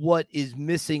is what is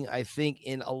missing, I think,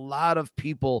 in a lot of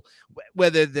people,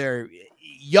 whether they're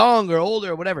young or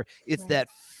older or whatever. It's that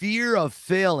fear of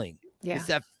failing. It's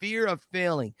that fear of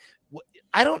failing.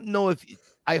 I don't know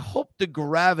I hope the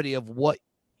gravity of what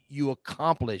you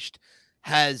accomplished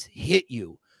has hit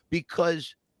you,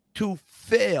 because to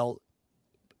fail,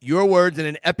 your words, in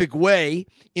an epic way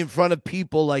in front of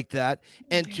people like that,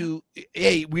 and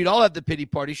hey, we'd all have the pity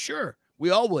party. Sure, we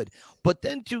all would. But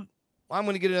then I'm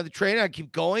going to get another trainer. I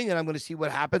keep going and I'm going to see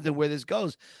what happens and where this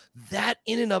goes. That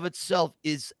in and of itself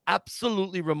is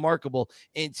absolutely remarkable.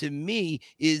 And to me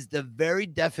is the very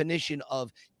definition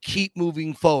of keep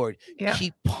moving forward,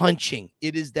 keep punching.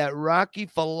 It is that Rocky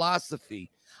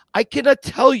philosophy. I cannot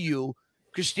tell you,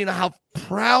 Christina, how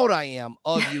proud I am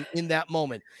of you in that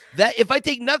moment. That if I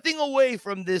take nothing away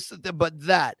from this, but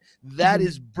that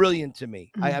is brilliant to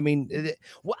me. I mean,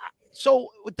 so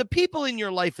with the people in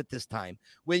your life at this time,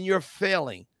 when you're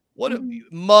failing, what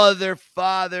mother,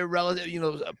 father, relative,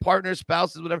 partner,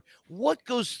 spouses, whatever, what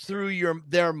goes through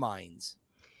their minds?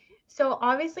 So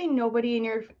obviously nobody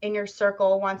in your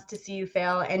circle wants to see you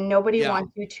fail, and nobody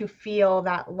wants you to feel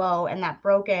that low and that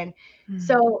broken.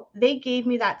 So they gave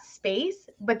me that space,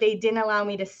 but they didn't allow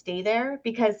me to stay there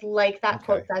because, like that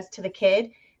quote says to the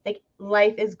kid, like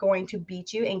life is going to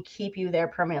beat you and keep you there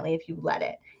permanently if you let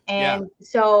it. And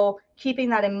so keeping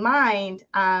that in mind,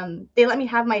 they let me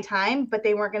have my time, but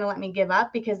they weren't going to let me give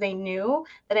up because they knew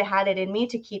that I had it in me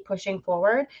to keep pushing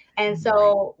forward. And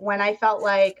so when I felt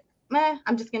like,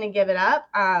 I'm just going to give it up,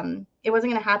 it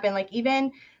wasn't going to happen. Like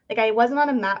even like I wasn't on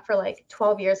a mat for like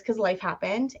 12 years because life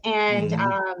happened.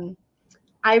 And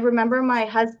I remember my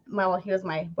husband, well, he was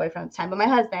my boyfriend at the time, but my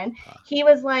husband, he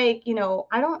was like,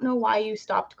 I don't know why you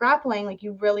stopped grappling. Like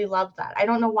you really loved that. I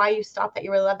don't know why you stopped that.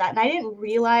 You really loved that. And I didn't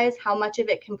realize how much of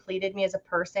it completed me as a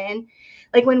person.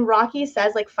 Like when Rocky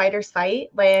says like fighters fight,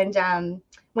 and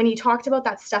when he talked about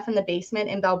that stuff in the basement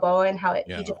in Balboa and how he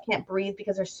just can't breathe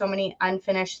because there's so many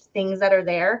unfinished things that are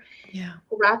there.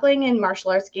 Grappling and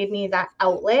martial arts gave me that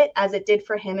outlet, as it did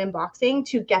for him in boxing,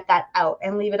 to get that out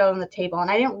and leave it out on the table.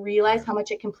 And I didn't realize how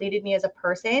much it completed me as a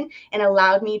person and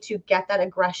allowed me to get that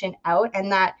aggression out and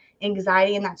that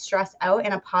anxiety and that stress out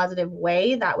in a positive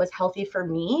way that was healthy for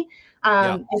me.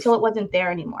 Until it wasn't there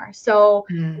anymore. So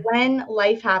when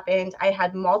life happened, I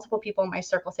had multiple people in my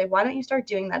circle say, why don't you start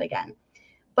doing that again?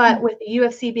 But with the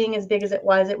UFC being as big as it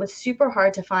was super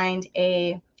hard to find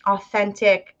a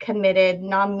authentic, committed,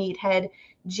 non-meathead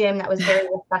gym that was very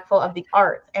respectful of the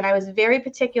art. And I was very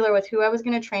particular with who I was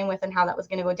going to train with and how that was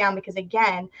going to go down. Because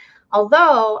again,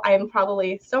 although I'm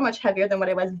probably so much heavier than what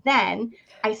I was then,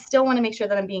 I still want to make sure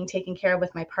that I'm being taken care of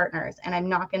with my partners. And I'm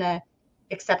not going to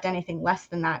accept anything less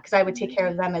than that, because I would take care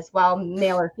of them as well,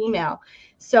 male or female.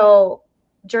 So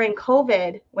during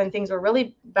COVID, when things were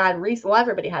really bad, well,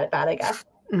 everybody had it bad, I guess.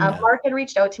 Mark had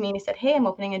reached out to me and he said, hey, I'm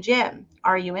opening a gym.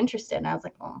 Are you interested? And I was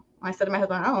like, well, I said to my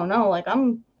husband, I don't know. Like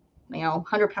I'm,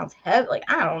 100 pounds heavy. Like,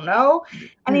 I don't know.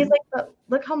 And he's like, but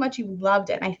look how much you loved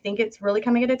it. And I think it's really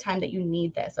coming at a time that you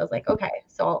need this. I was like, okay,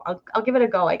 so I'll give it a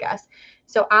go, I guess.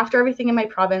 So after everything in my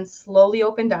province slowly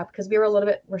opened up, because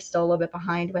we're still a little bit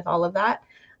behind with all of that.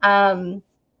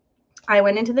 I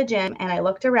went into the gym and I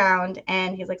looked around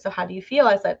and he's like, so how do you feel?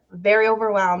 I said, very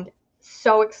overwhelmed,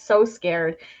 so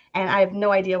scared. And I have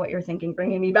no idea what you're thinking,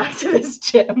 bringing me back to this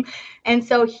gym. And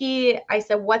so I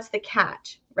said, what's the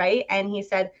catch? Right. And he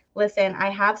said, listen, I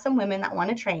have some women that want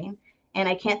to train and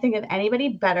I can't think of anybody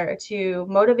better to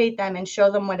motivate them and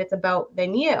show them what it's about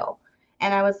than you.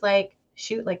 And I was like,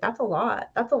 shoot, like that's a lot.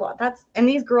 And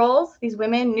these girls, these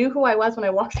women knew who I was when I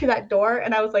walked through that door,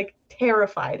 and I was like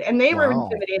terrified, and they were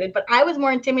intimidated, but I was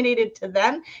more intimidated to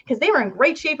them because they were in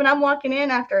great shape, and I'm walking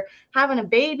in after having a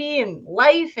baby and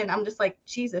life, and I'm just like,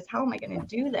 Jesus, how am I going to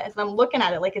do this? And I'm looking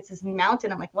at it like it's this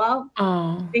mountain. I'm like, well,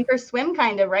 sink or swim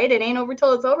kind of, right? It ain't over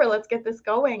till it's over. Let's get this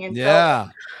going. And so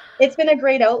it's been a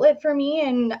great outlet for me.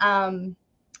 And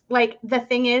like the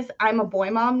thing is, I'm a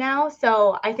boy mom now,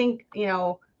 so I think, you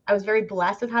know, I was very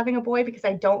blessed with having a boy because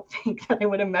I don't think that I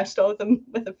would have meshed with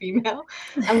a female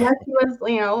unless he was,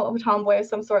 you know, a tomboy of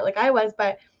some sort like I was.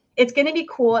 But it's going to be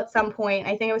cool at some point.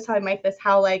 I think I was telling Mike this,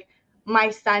 how like my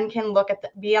son can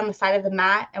be on the side of the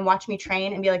mat and watch me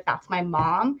train and be like, that's my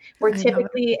mom. Where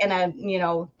typically in a, you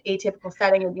know, atypical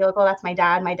setting, it'd be like, oh, that's my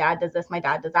dad. My dad does this. My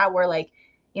dad does that. Where like,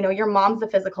 you know, your mom's the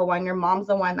physical one. Your mom's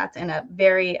the one that's in a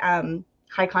very,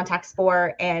 high contact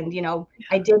sport. And, you know,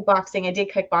 I did boxing, I did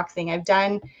kickboxing, I've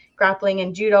done grappling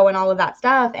and judo and all of that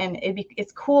stuff. And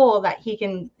it's cool that he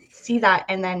can see that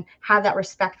and then have that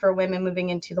respect for women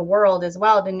moving into the world as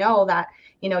well, to know that,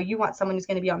 you know, you want someone who's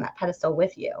going to be on that pedestal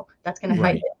with you, that's going to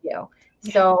fight with you.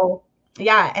 Yeah. So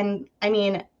yeah. And I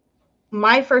mean,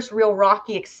 my first real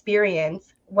Rocky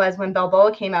experience was when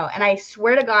Balboa came out, and I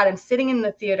swear to God, I'm sitting in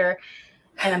the theater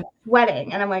and I'm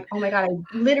sweating and I'm like, oh my God,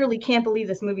 I literally can't believe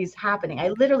this movie's happening. I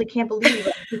literally can't believe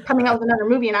he's coming out with another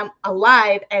movie and I'm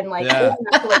alive and like, to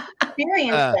like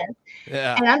experience this.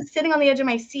 Yeah. And I'm sitting on the edge of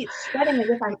my seat sweating as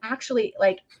if I'm actually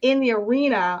like in the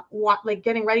arena, like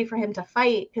getting ready for him to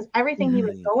fight, because everything he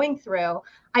was going through,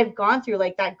 I've gone through,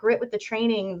 like that grit with the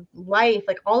training, life,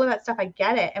 like all of that stuff. I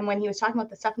get it. And when he was talking about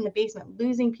the stuff in the basement,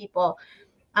 losing people,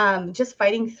 just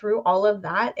fighting through all of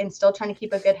that and still trying to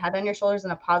keep a good head on your shoulders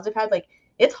and a positive head, like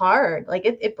it's hard. Like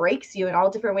it breaks you in all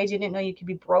different ways you didn't know you could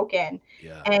be broken.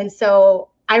 Yeah. And so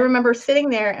I remember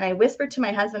sitting there and I whispered to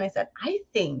my husband, I said, I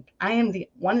think I am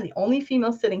one of the only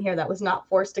females sitting here that was not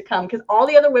forced to come, because all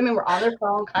the other women were on their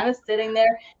phone, kind of sitting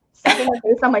there, sucking their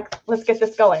face. I'm like, let's get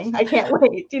this going. I can't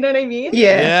wait. Do you know what I mean?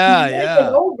 Yeah.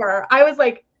 It's over. I was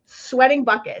like sweating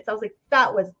buckets. I was like,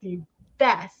 that was the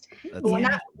best. But when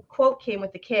that quote came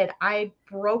with the kid, I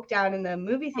broke down in the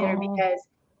movie theater because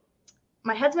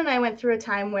my husband and I went through a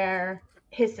time where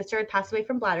his sister had passed away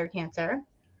from bladder cancer,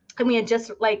 and we had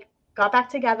just like got back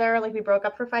together. Like we broke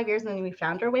up for 5 years and then we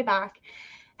found our way back.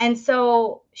 And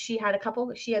so she had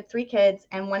 3 kids,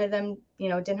 and one of them, you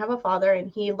know, didn't have a father. And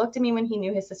he looked at me when he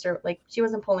knew his sister, like she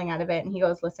wasn't pulling out of it. And he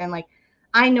goes, listen, like,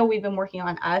 I know we've been working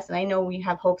on us and I know we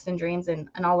have hopes and dreams and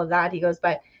all of that. He goes,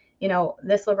 but you know,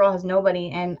 this little girl has nobody,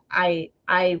 and I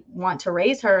want to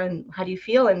raise her. And how do you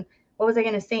feel? And what was I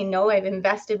going to say? No, we've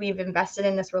invested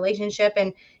in this relationship.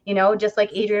 And, you know, just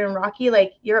like Adrian and Rocky,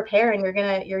 like you're a pair and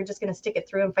you're just going to stick it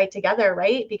through and fight together.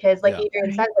 Right. Because like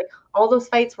Adrian said, like all those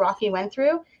fights Rocky went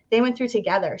through, they went through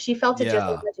together. She felt it just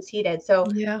as much as he did. So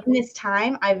in this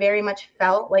time, I very much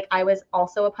felt like I was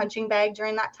also a punching bag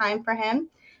during that time for him.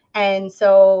 And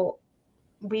so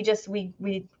we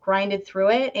grinded through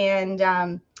it.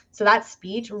 And, so that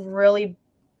speech really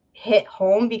hit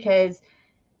home, because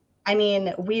I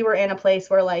mean, we were in a place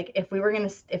where like, if we were going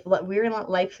to let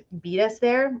life beat us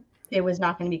there, it was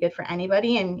not going to be good for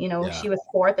anybody. And, you know, she was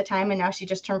 4 at the time, and now she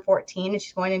just turned 14 and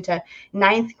she's going into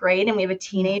 9th grade, and we have a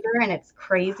teenager, and it's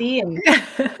crazy and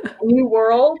a new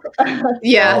world.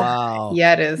 Yeah,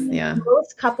 it is. Yeah.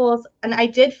 Most couples, and I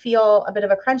did feel a bit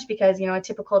of a crunch because, you know, a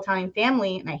typical Italian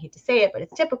family, and I hate to say it, but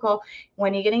it's typical,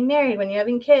 when you're getting married, when you're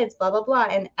having kids, blah, blah, blah.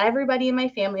 And everybody in my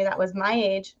family that was my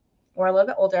age or a little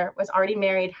bit older was already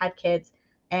married, had kids,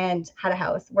 and had a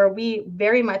house, where we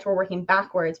very much were working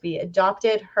backwards. We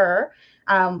adopted her.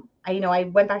 I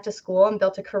went back to school and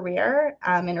built a career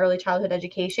in early childhood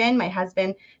education. My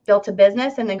husband built a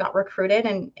business and then got recruited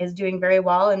and is doing very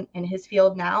well in his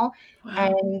field now. Wow.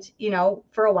 And, you know,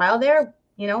 for a while there,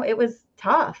 you know, it was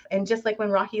tough. And just like when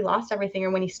Rocky lost everything,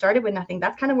 or when he started with nothing,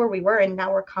 that's kind of where we were. And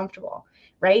now we're comfortable.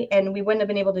 Right. And we wouldn't have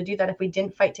been able to do that if we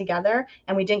didn't fight together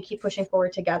and we didn't keep pushing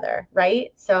forward together.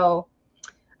 Right. So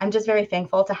I'm just very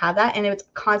thankful to have that. And it's a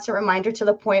constant reminder, to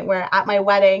the point where at my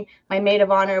wedding, my maid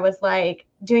of honor was like,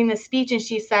 doing this speech, and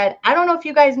she said, I don't know if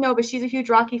you guys know, but she's a huge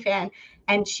Rocky fan,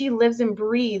 and she lives and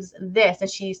breathes this. And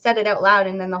she said it out loud,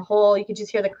 and then you could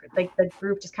just hear the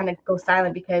group just kind of go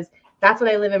silent, because that's what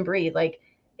I live and breathe. Like,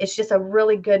 it's just a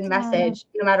really good message,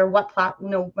 no matter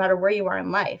no matter where you are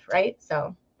in life, right?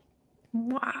 So,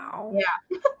 wow,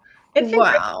 yeah.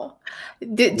 Wow. To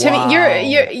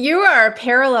me, you are a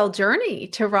parallel journey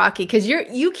to Rocky, because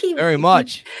you keep very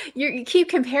much you keep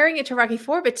comparing it to Rocky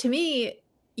 4, but to me,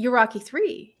 you're Rocky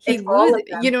 3. It's all of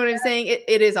them. You know what I'm saying?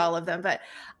 It is all of them, but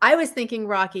I was thinking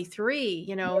Rocky 3,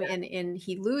 you know, and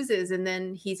he loses, and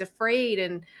then he's afraid,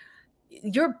 and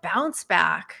your bounce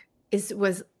back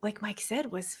was like Mike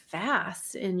said, was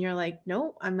fast, and you're like,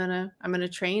 no, I'm gonna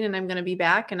train, and I'm gonna be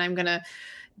back, and I'm gonna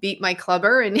beat my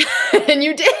clubber, and and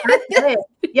you did.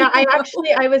 Yeah,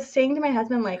 I was saying to my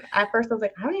husband, like, at first I was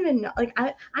like, I don't even know, like,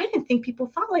 I didn't think people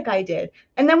thought like I did.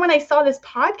 And then when I saw this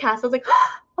podcast, I was like,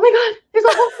 oh my God, there's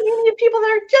a whole community of people that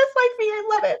are just like me. I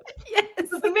love it. Yes.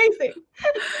 It's amazing.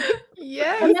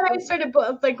 Yes. And then I started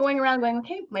like going around going,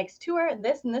 okay, Mike's tour,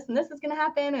 this and this and this is gonna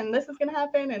happen, and this is gonna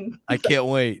happen, and I can't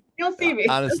wait. You'll see me.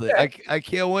 Honestly, sure. I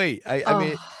can't wait. I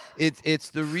mean, it's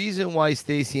the reason why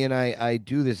Stacey and I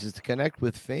do this, is to connect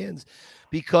with fans,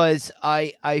 because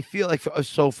I feel like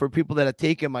for people that have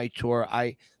taken my tour,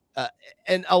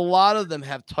 and a lot of them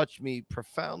have touched me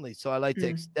profoundly. So I like to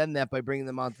extend that by bringing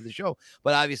them onto the show.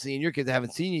 But obviously, in your case, I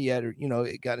haven't seen you yet, or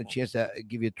got a chance to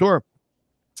give you a tour.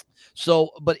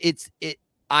 So, but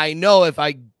I know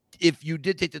if you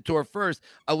did take the tour first,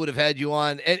 I would have had you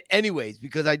on anyways,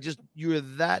 because you're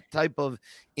that type of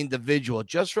individual,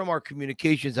 just from our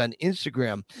communications on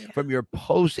Instagram, from your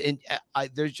posts. And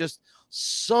there's just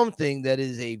something that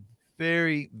is a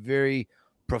very, very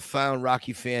profound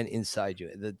Rocky fan inside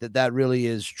you. That really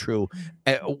is true.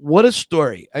 What a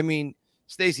story. I mean,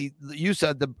 Stacey, you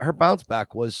said her bounce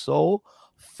back was so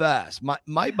fast.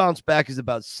 My bounce back is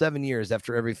about 7 years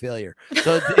after every failure,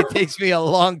 so it takes me a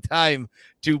long time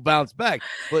to bounce back.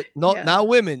 But now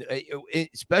women,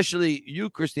 especially you,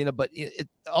 Christina, but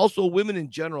also women in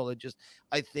general,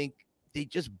 I think they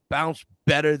just bounce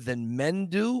better than men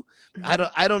do.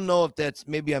 I don't know if that's,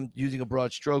 maybe I'm using a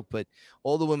broad stroke, but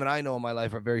all the women I know in my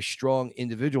life are very strong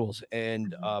individuals,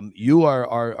 and you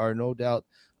are no doubt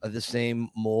the same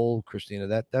mold, Christina.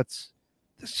 That's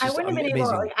I wouldn't have been able,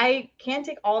 like, I can't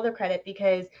take all the credit,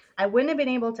 because I wouldn't have been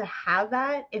able to have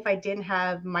that if I didn't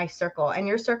have my circle, and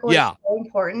your circle is so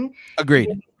important. Agreed.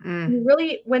 You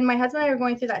really, when my husband and I were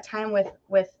going through that time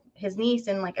with his niece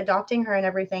and like adopting her and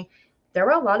everything, there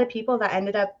were a lot of people that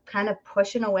ended up kind of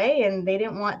pushing away, and they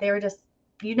were just,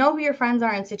 who your friends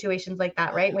are in situations like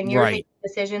that, right? When you're making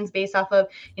decisions based off of,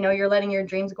 you're letting your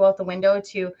dreams go out the window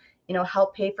to,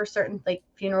 help pay for certain like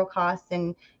funeral costs,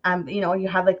 and you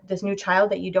have like this new child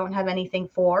that you don't have anything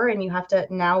for, and you have to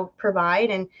now provide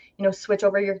and switch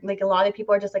over your, like, a lot of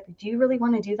people are just like, do you really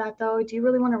want to do that though? Do you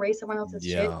really want to raise someone else's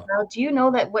child? Do you know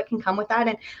that what can come with that?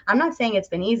 And I'm not saying it's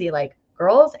been easy. Like,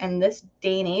 girls in this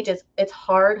day and age, it's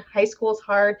hard. High school's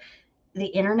hard. The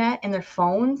internet and their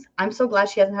phones. I'm so glad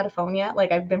she hasn't had a phone yet.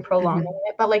 Like, I've been prolonging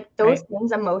it, but like those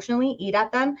things emotionally eat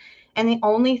at them. And the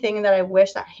only thing that I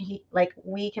wish that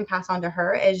we can pass on to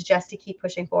her is just to keep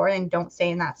pushing forward and don't stay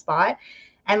in that spot.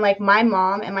 And like, my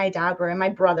mom and my dad were, and my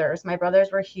brothers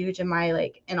were huge in my,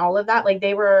 like, in all of that. Like,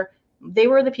 they were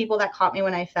the people that caught me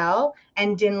when I fell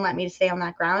and didn't let me stay on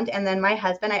that ground. And then my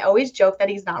husband, I always joke that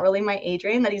he's not really my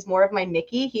Adrian, that he's more of my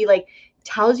Mickey. He like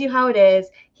tells you how it is.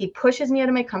 He pushes me out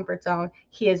of my comfort zone.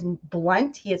 He is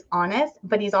blunt. He is honest,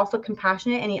 but he's also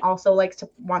compassionate, and he also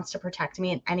wants to protect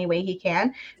me in any way he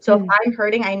can. So if I'm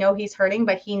hurting, I know he's hurting,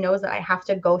 but he knows that I have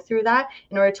to go through that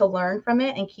in order to learn from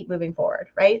it and keep moving forward.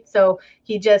 Right. So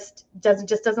he just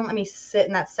doesn't let me sit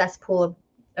in that cesspool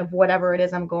of whatever it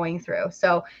is I'm going through.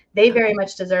 So they very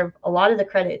much deserve a lot of the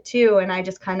credit too. And I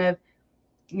just kind of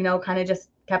just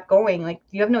kept going. Like,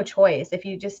 you have no choice. If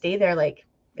you just stay there, like,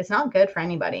 it's not good for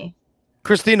anybody.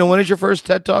 Christina, when is your first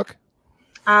TED Talk?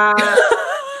 I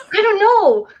don't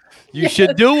know. You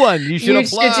should do one. You should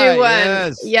apply. You should do one.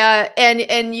 Yes. Yeah,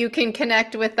 and you can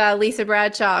connect with Lisa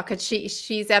Bradshaw, because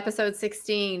she's episode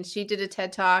 16. She did a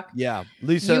TED Talk. Yeah,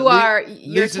 Lisa.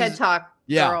 You're TED Talk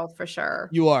girl for sure.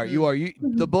 You are.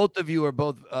 The both of you are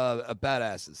both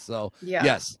badasses. So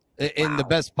yes, in the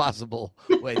best possible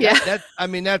way.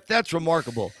 That's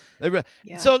remarkable.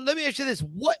 So let me ask you this: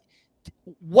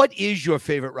 what is your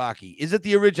favorite Rocky? Is it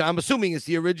the original? I'm assuming it's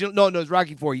the original. No, it's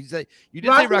Rocky 4. You did say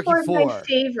Rocky 4. Is my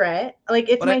favorite. Like,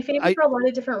 it's my favorite for a lot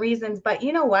of different reasons. But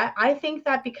you know what? I think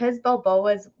that because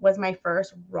Balboa was my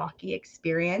first Rocky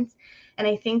experience, and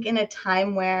I think in a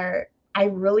time where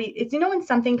it's, when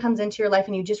something comes into your life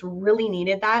and you just really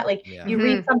needed that, like you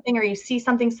read something or you see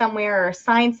something somewhere or a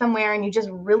sign somewhere and you just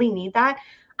really need that.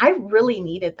 I really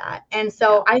needed that. And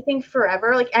so I think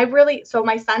forever, like so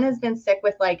my son has been sick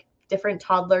with like different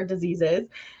toddler diseases.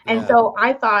 And so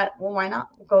I thought, well, why not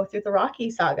go through the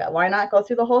Rocky saga? Why not go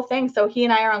through the whole thing? So he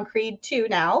and I are on Creed 2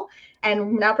 now,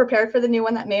 and now prepared for the new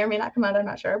one that may or may not come out. I'm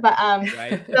not sure. But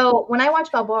so when I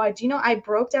watched Balboa, I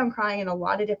broke down crying in a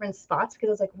lot of different spots because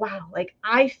I was like, wow, like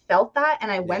I felt that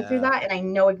and I went through that and I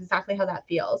know exactly how that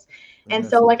feels. And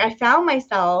so like I found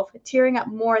myself tearing up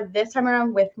more this time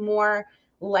around with more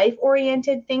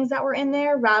life-oriented things that were in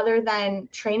there rather than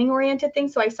training-oriented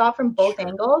things. So I saw it from both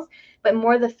angles, but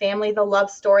more the family, the love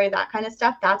story, that kind of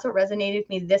stuff. That's what resonated with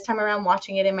me this time around,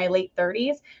 watching it in my late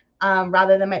 30s.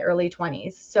 Rather than my early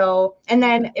 20s. So, and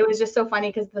then it was just so funny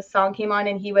because the song came on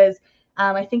and he was,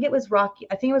 I think it was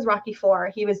Rocky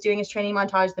 4. He was doing his training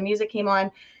montage. The music came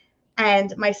on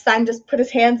and my son just put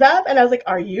his hands up and I was like,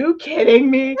 are you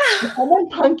kidding me? Is someone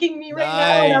punking me right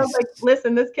now? And I was like,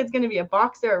 listen, this kid's going to be a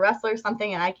boxer, a wrestler, or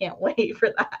something. And I can't wait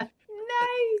for that.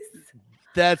 Nice.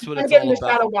 That's what it's all about. I'm getting the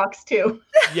shadow box too.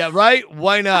 Yeah, right?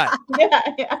 Why not?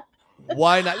 Yeah.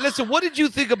 Why not? Listen, what did you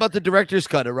think about the director's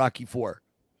cut of Rocky 4?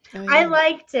 I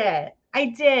liked it. I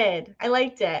did. I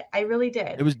liked it. I really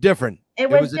did. It was different. It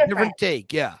was a different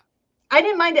take. Yeah. I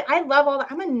didn't mind it. I love all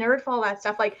that. I'm a nerd for all that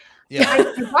stuff. Like,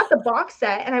 I bought the box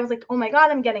set and I was like, oh my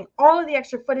God, I'm getting all of the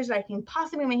extra footage that I can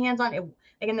possibly get my hands on.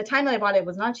 Like in the time that I bought it, it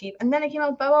was not cheap. And then it came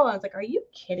out with Babcock. I was like, are you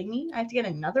kidding me? I have to get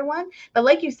another one. But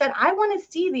like you said, I want to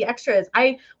see the extras.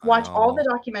 I watch all the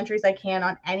documentaries I can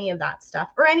on any of that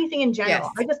stuff or anything in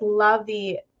general. I just love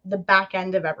the back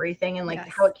end of everything and like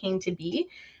how it came to be.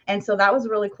 And so that was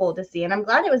really cool to see. And I'm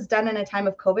glad it was done in a time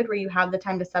of COVID where you have the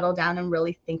time to settle down and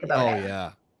really think about it. Oh,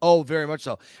 yeah. Oh, very much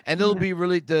so. And it'll be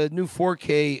really the new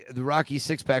 4K, the Rocky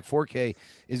 6-pack 4K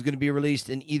is going to be released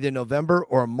in either November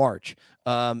or March.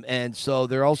 And so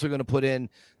they're also going to put in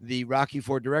the Rocky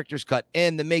 4 director's cut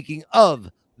and the making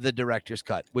of the director's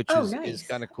cut, which is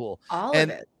kind of cool. All of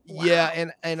it. Wow. Yeah.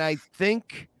 And I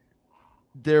think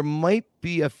there might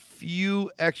be a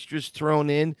few extras thrown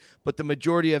in, but the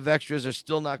majority of extras are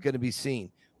still not going to be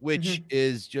seen, which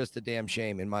is just a damn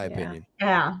shame in my opinion.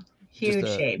 Yeah. Huge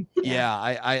shame. Yeah.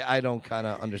 I don't kind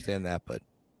of understand that, but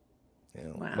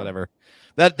whatever.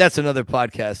 That's another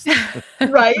podcast.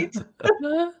 Right.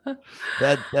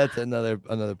 That's another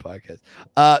podcast.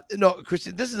 No,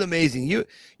 Christina, this is amazing.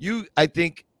 I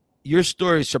think your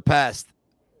story surpassed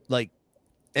like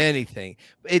anything.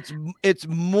 It's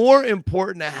more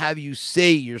important to have you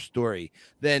say your story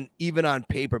than even on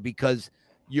paper because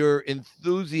your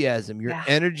enthusiasm, your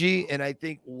energy, and I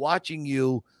think watching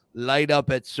you light up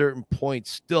at certain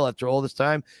points still after all this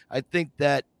time, I think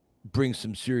that brings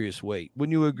some serious weight.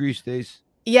 Wouldn't you agree, Stace?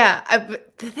 Yeah,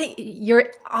 the thing,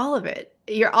 you're all of it.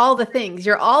 You're all the things.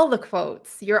 You're all the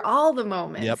quotes. You're all the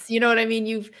moments. Yep. You know what I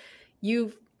mean?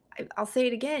 I'll say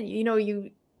it again.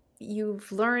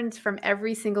 You've learned from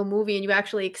every single movie and you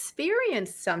actually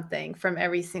experienced something from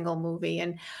every single movie.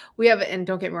 And and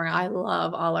don't get me wrong, I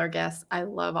love all our guests. I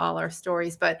love all our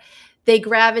stories, but they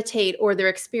gravitate or their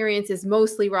experience is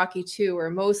mostly Rocky 2 or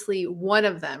mostly one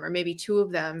of them or maybe two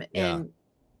of them. Yeah. And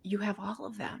you have all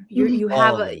of them. You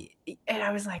have and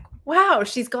I was like, wow,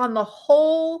 she's gone the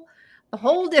whole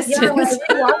distance. Yeah, when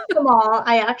I watched them all,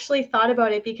 I actually thought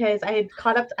about it because I had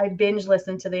caught up. I binge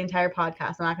listened to the entire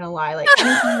podcast. I'm not gonna lie. Like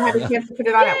anytime I had a chance to put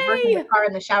it on at work, in the car,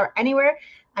 in the shower, anywhere,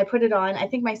 I put it on. I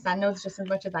think my son knows just as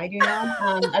much as I do now.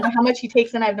 I don't know how much he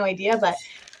takes in. I have no idea. But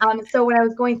so when I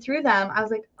was going through them, I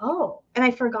was like, oh, and I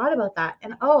forgot about that.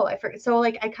 And I forgot. So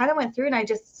like I kind of went through and I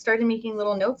just started making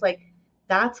little notes like,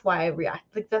 that's why I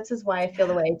react. Like this is why I feel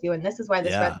the way I do, and this is why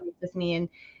this resonates with me. And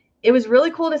it was really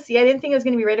cool to see. I didn't think it was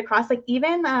going to be right across. Like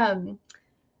even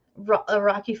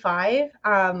Rocky 5,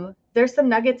 there's some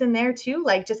nuggets in there too.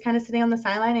 Like just kind of sitting on the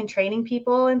sideline and training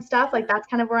people and stuff. Like that's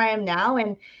kind of where I am now.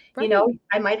 And you know,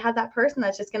 I might have that person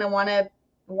that's just going to want to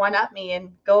one up me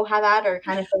and go have at her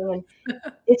kind of thing. And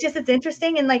it's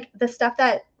interesting. And like the stuff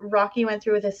that Rocky went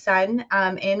through with his son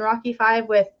in Rocky 5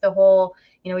 with the whole,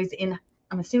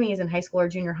 I'm assuming he's in high school or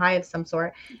junior high of some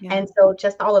sort. Yeah. And so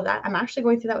just all of that, I'm actually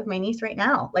going through that with my niece right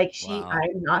now. Like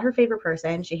I'm not her favorite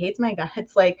person. She hates my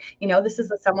guts. Like, this is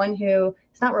someone who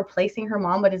is not replacing her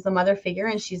mom, but is the mother figure.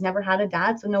 And she's never had a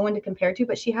dad, so no one to compare to,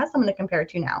 but she has someone to compare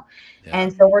to now. Yeah.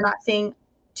 And so we're not seeing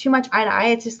too much eye to eye.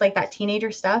 It's just like that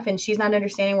teenager stuff. And she's not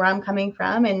understanding where I'm coming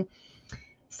from. And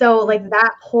so like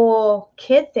that whole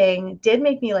kid thing did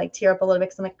make me like tear up a little bit.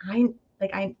 Cause I'm like,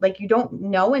 like you don't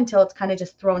know until it's kind of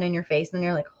just thrown in your face, and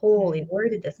you're like, holy, where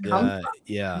did this come from?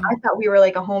 Yeah. I thought we were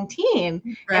like a home team,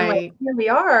 and like here we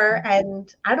are, Mm-hmm.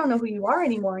 and I don't know who you are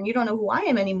anymore, and you don't know who I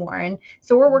am anymore, and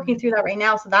so we're working through that right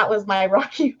now. So that was my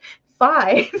Rocky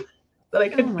 5 that I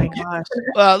could. Oh my gosh.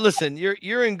 Well, listen,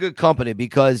 you're in good company,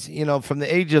 because you know, from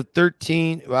the age of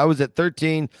 13, I was at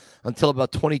 13 until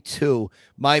about 22.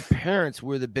 My parents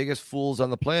were the biggest fools on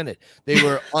the planet. They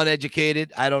were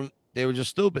uneducated. They were just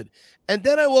stupid. And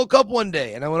then I woke up one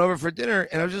day and I went over for dinner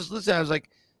and I was just listening. I was like,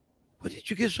 what did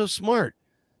you get so smart?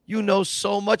 You know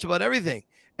so much about everything.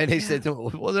 And they said, no,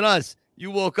 it wasn't us.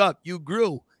 You woke up, you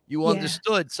grew, you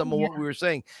understood some of what we were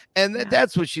saying. And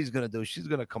that's what she's going to do. She's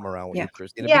going to come around with you,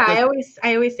 Christina. Yeah, I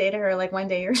always say to her, like, one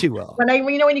day she will. When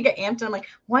you get amped, and I'm like,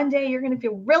 one day you're going to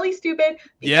feel really stupid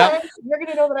because you're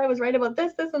going to know that I was right about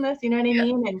this, this, and this. You know what I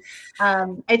mean?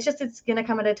 And it's going to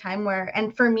come at a time where,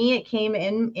 and for me, it came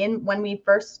in when we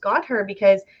first got her,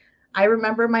 because I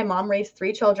remember my mom raised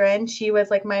 3 children. She was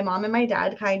like my mom and my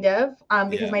dad, kind of,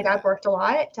 because my dad worked a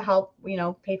lot to help,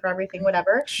 pay for everything,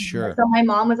 whatever. Sure. So my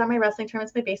mom was at my wrestling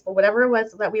tournaments, my baseball, whatever it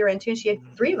was that we were into, and she had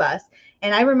 3 of us.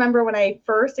 And I remember when I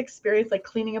first experienced like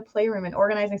cleaning a playroom and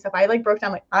organizing stuff, I like broke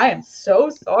down like, I am so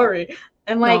sorry.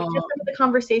 And like just some of the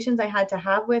conversations I had to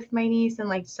have with my niece, and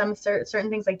like some certain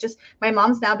things, like just my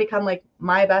mom's now become like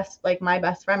my best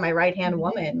friend, my right hand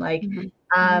woman. Like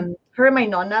her and my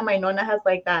nonna has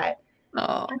like that,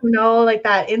 I don't know, like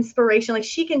that inspiration. Like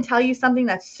she can tell you something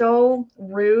that's so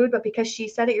rude, but because she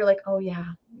said it, you're like, oh yeah,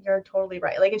 you're totally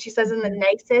right. Like, and she says in the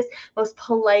nicest, most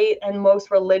polite, and most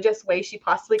religious way she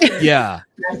possibly can.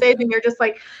 Message, and you're just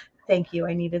like, thank you,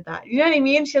 I needed that. You know what I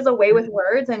mean? She has a way with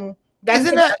words, and then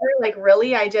together, like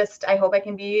really, I hope I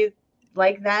can be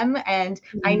like them. And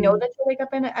I know that you'll wake up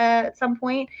at some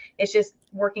point. It's just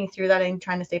working through that and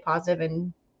trying to stay positive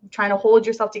and trying to hold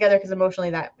yourself together, because emotionally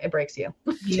that it breaks you.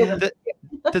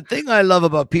 The thing I love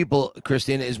about people,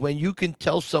 Christina, is when you can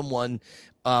tell someone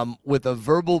with a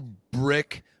verbal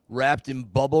brick wrapped in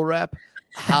bubble wrap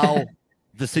how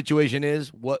the situation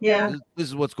is, this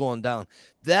is what's going down.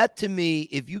 That, to me,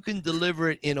 if you can deliver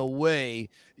it in a way,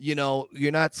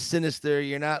 you're not sinister,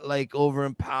 you're not like over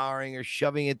empowering or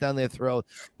shoving it down their throat,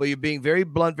 but you're being very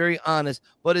blunt, very honest,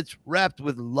 but it's wrapped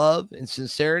with love and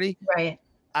sincerity. Right.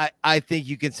 I think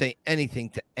you can say anything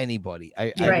to anybody.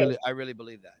 I really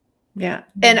believe that. Yeah.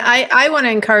 And I want to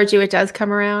encourage you. It does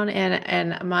come around,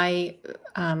 and my,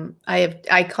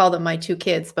 I call them my 2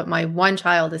 kids, but my one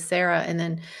child is Sarah. And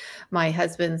then my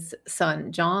husband's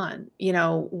son, John,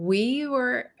 we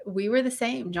were the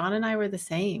same. John and I were the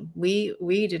same.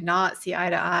 We did not see eye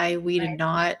to eye. We did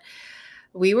not,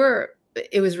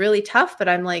 it was really tough, but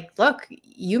I'm like, look,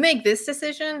 you make this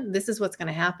decision, this is what's going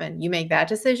to happen. You make that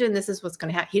decision, this is what's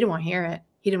going to happen. He didn't want to hear it.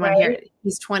 He didn't want to hear it.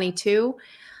 He's 22.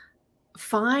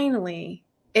 Finally,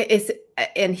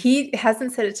 and he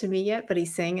hasn't said it to me yet, but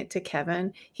he's saying it to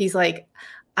Kevin. He's like,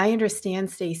 I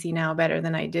understand Stacy now better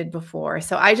than I did before.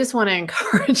 So I just want to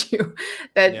encourage you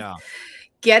that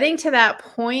getting to that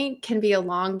point can be a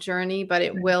long journey, but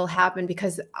it will happen,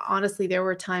 because honestly, there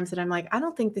were times that I'm like, I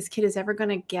don't think this kid is ever going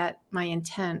to get my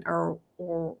intent or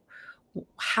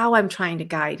how I'm trying to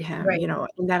guide him,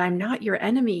 and that I'm not your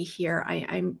enemy here.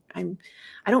 I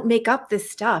don't make up this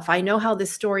stuff. I know how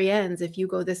this story ends if you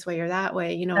go this way or that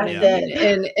way, you know what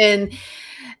I mean?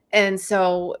 And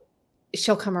so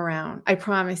she'll come around. I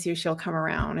promise you she'll come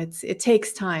around. It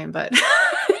takes time, but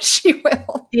she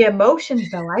will. The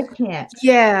emotions though, I can't.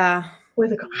 Yeah.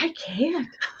 I can't.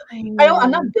 I'm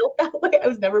not built that way. I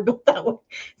was never built that way.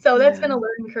 So that's been a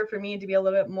learning curve for me, to be a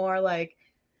little bit more like,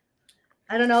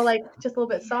 I don't know, like just a little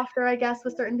bit softer, I guess,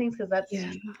 with certain things, because that's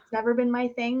never been my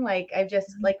thing. Like I've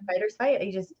just like fighters fight.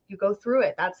 You go through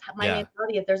it. That's my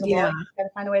mentality. If there's a wall, you gotta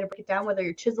find a way to break it down, whether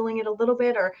you're chiseling it a little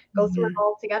bit or go through it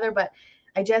all together. But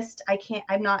I can't,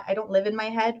 I don't live in my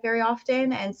head very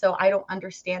often. And so I don't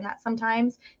understand that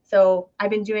sometimes. So I've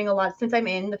been doing a lot since I'm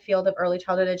in the field of early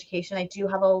childhood education. I do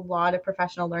have a lot of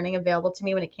professional learning available to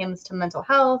me when it comes to mental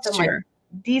health and like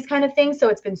these kind of things. So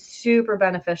it's been super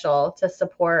beneficial to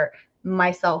support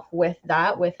myself with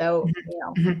that without,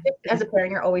 as a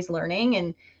parent, you're always learning,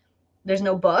 and there's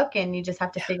no book, and you just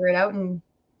have to figure it out and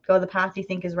go the path you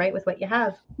think is right with what you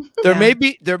have. There may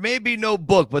be no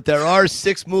book, but there are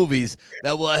 6 movies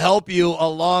that will help you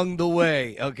along the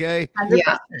way. Okay.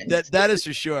 100%. That is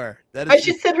for sure. I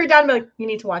should sit her down and be like, you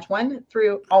need to watch 1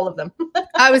 through all of them.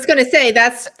 I was going to say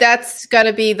that's got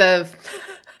to be that's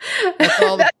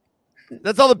all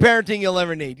the parenting you'll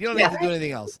ever need. You don't have to do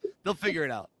anything else. They'll figure it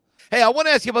out. Hey, I want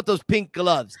to ask you about those pink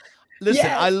gloves.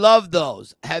 Listen, I love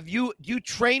those. Do you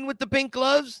train with the pink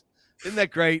gloves? Isn't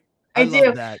that great? I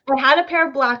do. That. I had a pair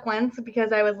of black ones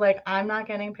because I was like, I'm not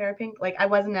getting a pair of pink. Like I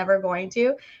was never going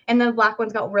to. And the black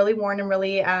ones got really worn and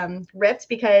really ripped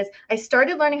because I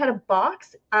started learning how to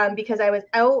box because I was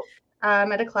out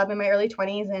at a club in my early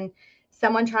 20s and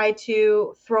someone tried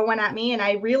to throw one at me and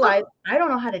I realized I don't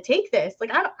know how to take this.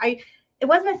 Like it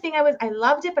wasn't a thing I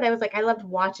loved it, but I was like, I loved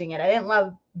watching it. I didn't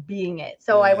love being it.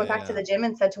 So I went back to the gym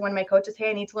and said to one of my coaches, hey,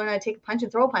 I need to learn how to take a punch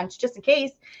and throw a punch just in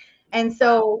case. And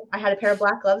so I had a pair of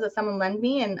black gloves that someone lent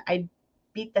me and I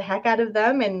beat the heck out of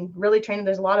them and really trained.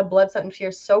 There's a lot of blood, sweat, and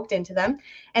tears soaked into them.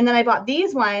 And then I bought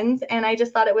these ones and I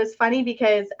just thought it was funny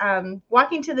because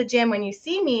walking to the gym, when you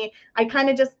see me, I kind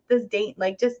of just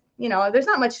there's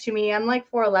not much to me. I'm like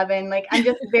 4'11", like I'm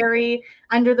just very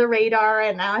under the radar.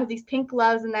 And now I have these pink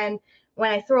gloves. And then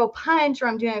when I throw a punch or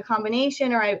I'm doing a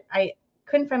combination or I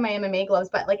couldn't find my MMA gloves,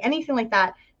 but like anything like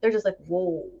that, they're just like,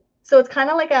 whoa. So it's kind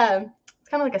of like a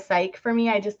psych for me.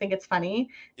 I just think it's funny.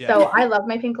 Yeah. So I love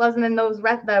my pink gloves. And then those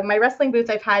my wrestling boots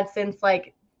I've had since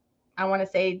like, I want to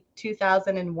say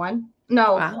 2001.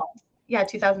 No. Wow. Yeah,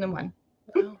 2001.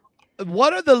 Wow.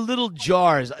 What are the little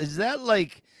jars? Is that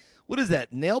like, what is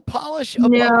that? Nail polish?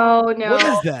 No. What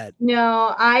is that?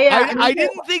 No, I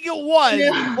didn't think it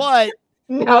was, but.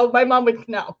 No, my mom would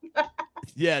know.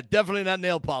 Yeah, definitely not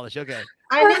nail polish. Okay.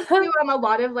 I'm into a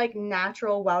lot of like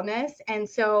natural wellness. And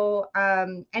so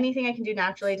anything I can do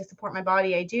naturally to support my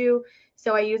body, I do.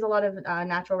 So I use a lot of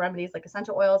natural remedies like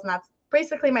essential oils. And that's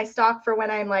basically my stock for when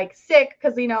I'm like sick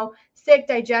because, sick,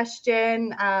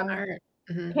 digestion,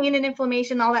 pain and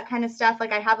inflammation, all that kind of stuff.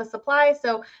 Like I have a supply.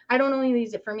 So I don't only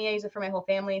use it for me. I use it for my whole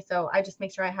family. So I just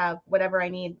make sure I have whatever I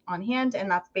need on hand. And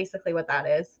that's basically what that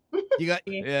is.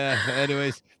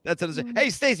 Anyways, that's what I'm saying. Hey,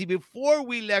 Stacey, before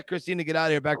we let Christina get out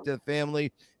of here, back to the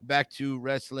family, back to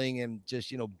wrestling and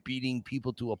just, beating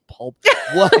people to a pulp.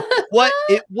 What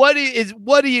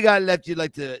do you got left you'd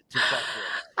like to talk about?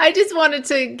 I just wanted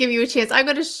to give you a chance. I'm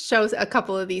going to show a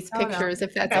couple of these pictures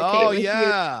if that's okay with you.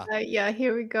 Yeah,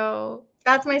 here we go.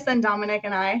 That's my son Dominic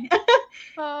and I.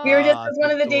 We were just, it was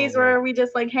one of the days where we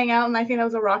just like hang out, and I think that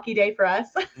was a rocky day for us.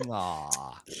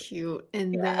 Cute.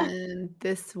 And then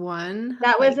this one.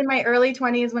 That was in my early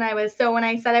 20s when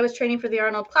I said I was training for the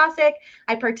Arnold Classic,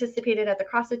 I participated at the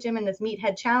CrossFit gym in this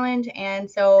meathead challenge. And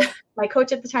so my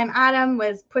coach at the time, Adam,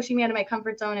 was pushing me out of my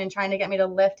comfort zone and trying to get me to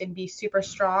lift and be super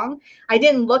strong. I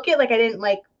didn't look it like I didn't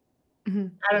like, I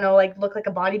don't know, like look like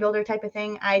a bodybuilder type of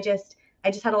thing. I just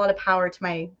had a lot of power to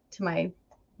my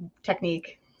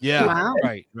technique. Yeah. Wow.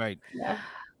 Right. Yeah.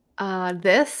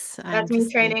 That's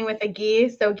me training with a gi.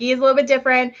 So gi is a little bit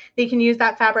different. They can use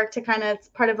that fabric to kind of, it's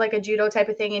part of like a judo type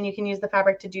of thing, and you can use the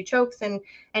fabric to do chokes and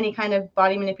any kind of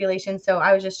body manipulation. So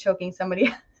I was just choking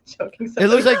somebody. It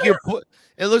looks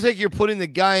like you're putting the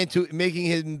guy into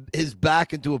making his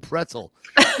back into a pretzel.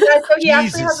 Yeah, so he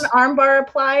actually has an arm bar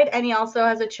applied, and he also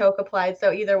has a choke applied.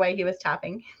 So either way, he was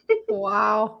tapping.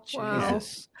 Wow.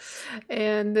 Jesus. Wow.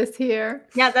 And this here.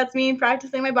 Yeah, that's me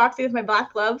practicing my boxing with my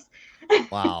black gloves.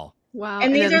 Wow. Wow.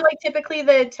 And these are like typically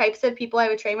the types of people I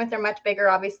would train with. They're much bigger,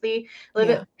 obviously, a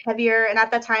little bit heavier. And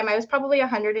at that time, I was probably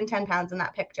 110 pounds in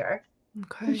that picture.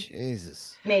 Okay.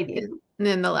 Jesus. Maybe. And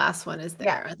then the last one is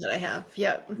there that I have.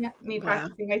 Yep. Yeah. Me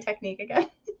practicing my technique again.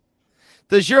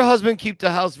 Does your husband keep the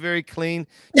house very clean?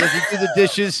 Does he do the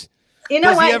dishes?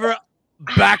 Does he ever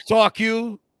backtalk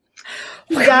you?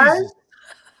 He does.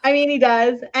 I mean, he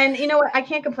does. And you know what? I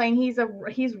can't complain. He's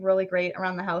really great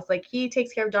around the house. Like he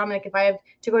takes care of Dominic if I have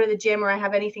to go to the gym or I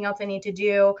have anything else I need to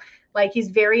do. Like he's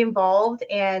very involved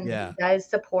and he does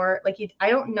support. Like I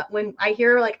don't know, when I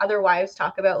hear like other wives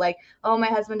talk about like, oh, my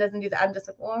husband doesn't do that, I'm just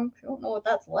like, well, I don't know what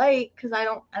that's like because I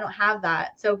don't have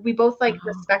that. So we both like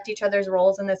respect each other's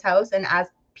roles in this house and as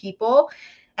people.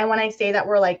 And when I say that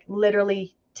we're like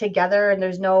literally together and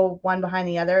there's no one behind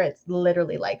the other, it's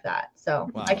literally like that.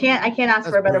 So I can't ask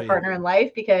for a better partner in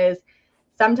life because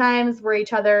sometimes we're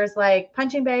each other's like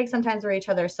punching bags, sometimes we're each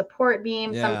other's support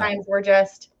beam, sometimes we're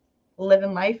just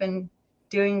living life and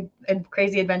doing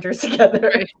crazy adventures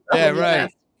together. Yeah,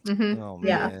 right. Mm-hmm. Oh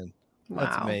man,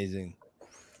 that's amazing.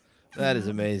 That is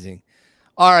amazing.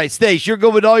 All right, Stace, you're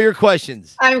good with all your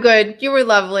questions. I'm good. You were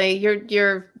lovely.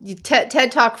 You're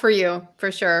TED Talk for you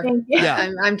for sure.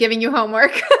 Yeah, I'm giving you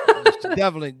homework.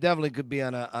 definitely could be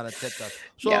on a TED Talk.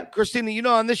 So, Christina,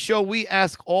 on this show we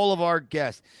ask all of our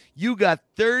guests. You got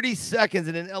 30 seconds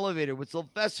in an elevator with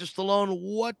Sylvester Stallone.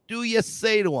 What do you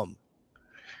say to him?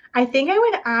 I think I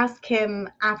would ask him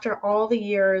after all the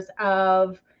years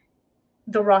of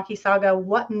the Rocky saga,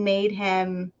 what made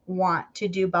him want to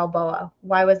do Balboa?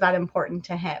 Why was that important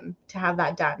to him to have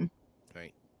that done?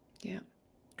 Right. Yeah.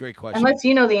 Great question. Unless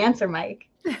you know the answer, Mike.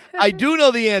 I do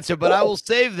know the answer, but I will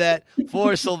save that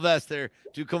for Sylvester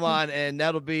to come on, and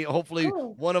that'll be hopefully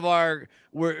one of our.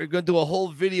 We're going to do a whole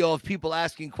video of people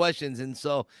asking questions, and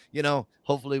so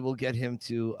hopefully we'll get him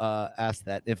to ask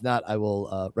that. If not, I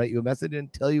will write you a message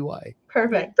and tell you why.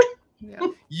 Perfect. Yeah.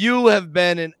 You have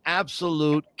been an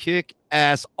absolute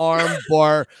kick-ass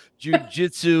armbar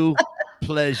jiu-jitsu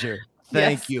pleasure.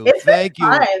 Thank you. Thank you.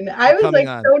 Fun. I was like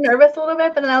so nervous a little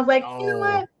bit, but then I was like, you know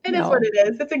what? It is what it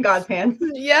is. It's in God's hands.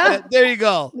 Yeah. There you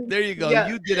go. There you go. Yeah.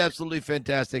 You did absolutely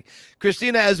fantastic.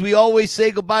 Christina, as we always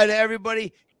say goodbye to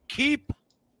everybody, keep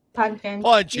punching.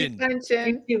 Keep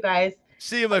punching. You guys.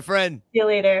 See you, my friend. See you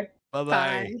later. Bye-bye.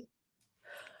 Bye.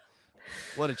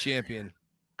 What a champion.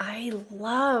 I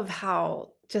love how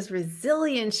just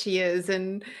resilient she is.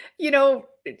 And,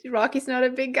 Rocky's not a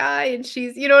big guy, and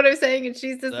she's, you know what I'm saying? And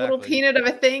she's this little peanut of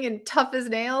a thing and tough as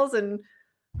nails. And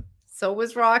so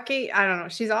was Rocky. I don't know.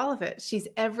 She's all of it. She's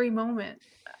every moment.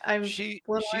 She's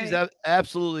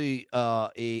absolutely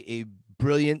a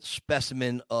brilliant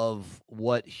specimen of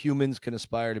what humans can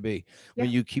aspire to be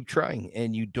when you keep trying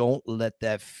and you don't let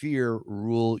that fear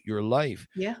rule your life.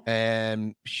 Yeah.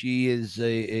 And she is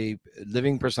a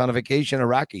living personification of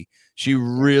Rocky. She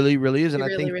really, really is. And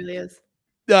I think really is.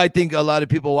 I think a lot of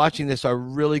people watching this are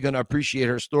really going to appreciate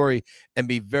her story and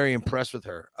be very impressed with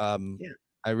her.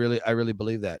 I really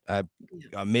believe that.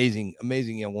 Amazing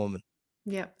young woman.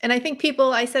 Yeah. And I think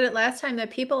I said it last time,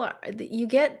 that you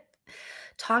get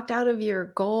talked out of your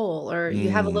goal, or you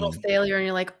have a little failure and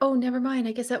you're like, oh, never mind.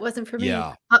 I guess that wasn't for me.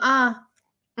 Yeah.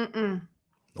 No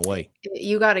way.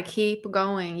 You got to keep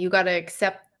going. You got to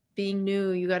accept being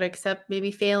new. You got to accept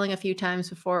maybe failing a few times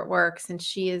before it works. And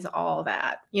she is all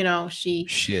that, she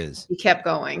is. She kept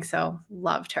going. So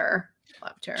loved her.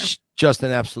 Just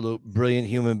an absolute brilliant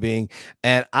human being.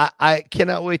 And I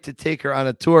cannot wait to take her on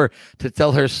a tour to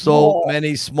tell her so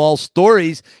many small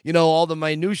stories, all the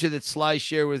minutia that Sly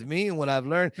shared with me and what I've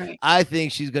learned. Right. I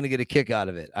think she's going to get a kick out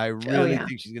of it. I really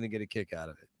think she's going to get a kick out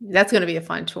of it. That's going to be a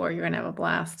fun tour. You're going to have a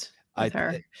blast with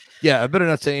her. Yeah, I better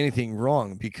not say anything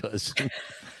wrong, because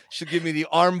she'll give me the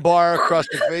arm bar across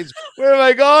the face. Where am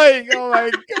I going? Oh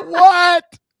my God.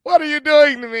 What are you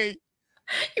doing to me?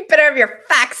 You better have your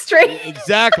facts straight.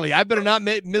 Exactly. I better not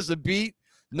miss a beat.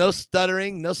 No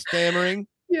stuttering, no stammering.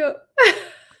 Yeah.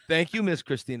 Thank you, Miss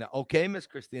Christina. Okay, Miss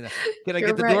Christina. Can I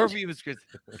get the door for you, Miss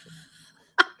Christina?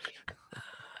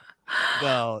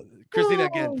 Well, Christina,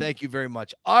 again, thank you very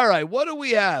much. All right, what do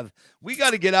we have? We got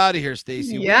to get out of here,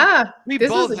 Stacy. Yeah, we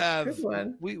both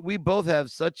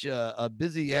have such a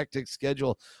busy, hectic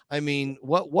schedule. I mean,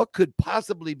 what could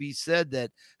possibly be said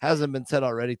that hasn't been said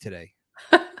already today?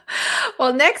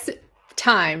 Well, next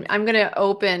time I'm going to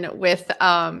open with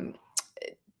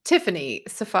Tiffany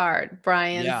Safard,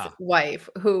 Brian's wife,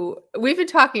 who we've been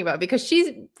talking about because she's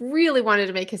really wanted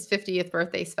to make his 50th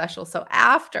birthday special. So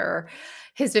after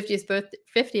his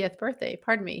 50th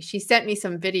birthday, she sent me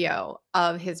some video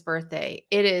of his birthday.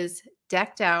 It is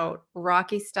decked out,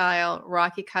 Rocky style,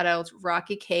 Rocky cutouts,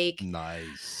 Rocky cake.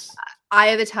 Nice. Eye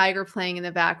of the Tiger playing in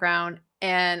the background.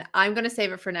 And I'm going to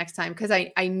save it for next time, because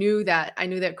I knew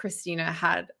that Christina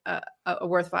had a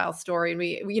worthwhile story, and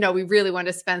we really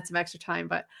wanted to spend some extra time.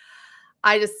 But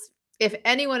if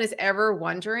anyone is ever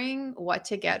wondering what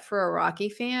to get for a Rocky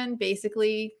fan,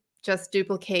 basically just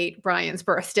duplicate Brian's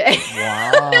birthday.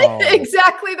 Wow.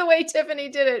 Exactly the way Tiffany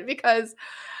did it, because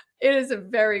it is a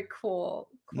very cool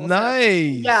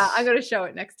nice stuff. Yeah, I'm going to show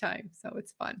it next time, so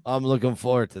it's fun. I'm looking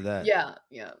forward to that. Yeah.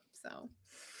 So.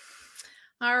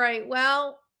 All right.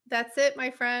 Well, that's it,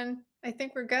 my friend. I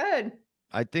think we're good.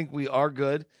 I think we are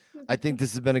good. I think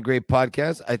this has been a great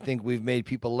podcast. I think we've made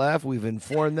people laugh. We've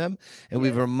informed them, and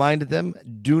we've reminded them,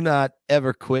 do not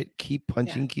ever quit. Keep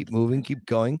punching, keep moving, keep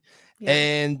going. Yeah.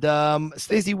 And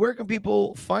Stacy, where can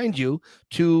people find you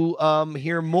to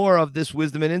hear more of this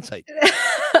wisdom and insight?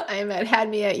 I'm at Had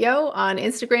Me at Yo on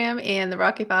Instagram, and the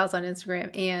Rocky Files on Instagram,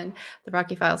 and the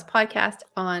Rocky Files podcast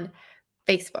on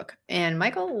Facebook. And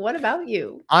Michael, what about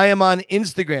you? I am on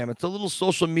Instagram. It's a little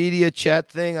social media chat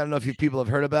thing. I don't know if you people have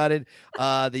heard about it.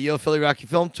 The Yo Philly Rocky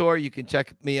Film Tour. You can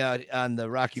check me out on the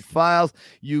Rocky Files.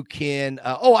 You can.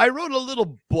 I wrote a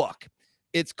little book.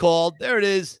 It's called, there it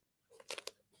is.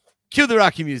 Cue the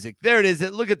Rocky music. There it is.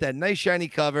 Look at that nice shiny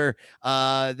cover.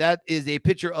 That is a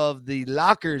picture of the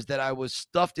lockers that I was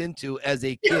stuffed into as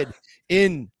a kid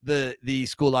in the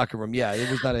school locker room. Yeah,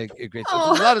 it was not a great story.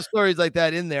 There's a lot of stories like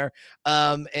that in there.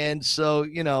 And so,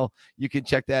 you can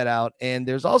check that out. And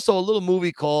there's also a little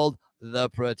movie called The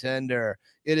Pretender.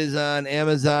 It is on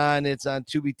Amazon. It's on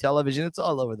Tubi Television. It's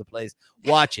all over the place.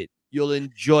 Watch it. You'll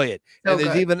enjoy it. So and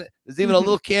there's even a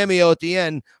little cameo at the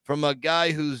end from a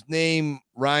guy whose name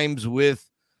rhymes with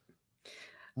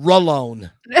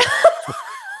Rallone.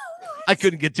 I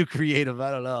couldn't get too creative.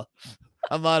 I don't know.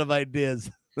 I'm out of ideas.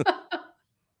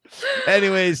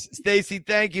 Anyways, Stacy,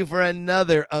 thank you for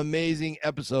another amazing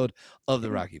episode of the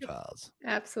Rocky Files.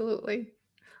 Absolutely.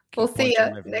 We'll see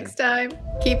you next time.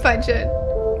 Keep punching.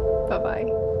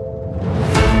 Bye-bye.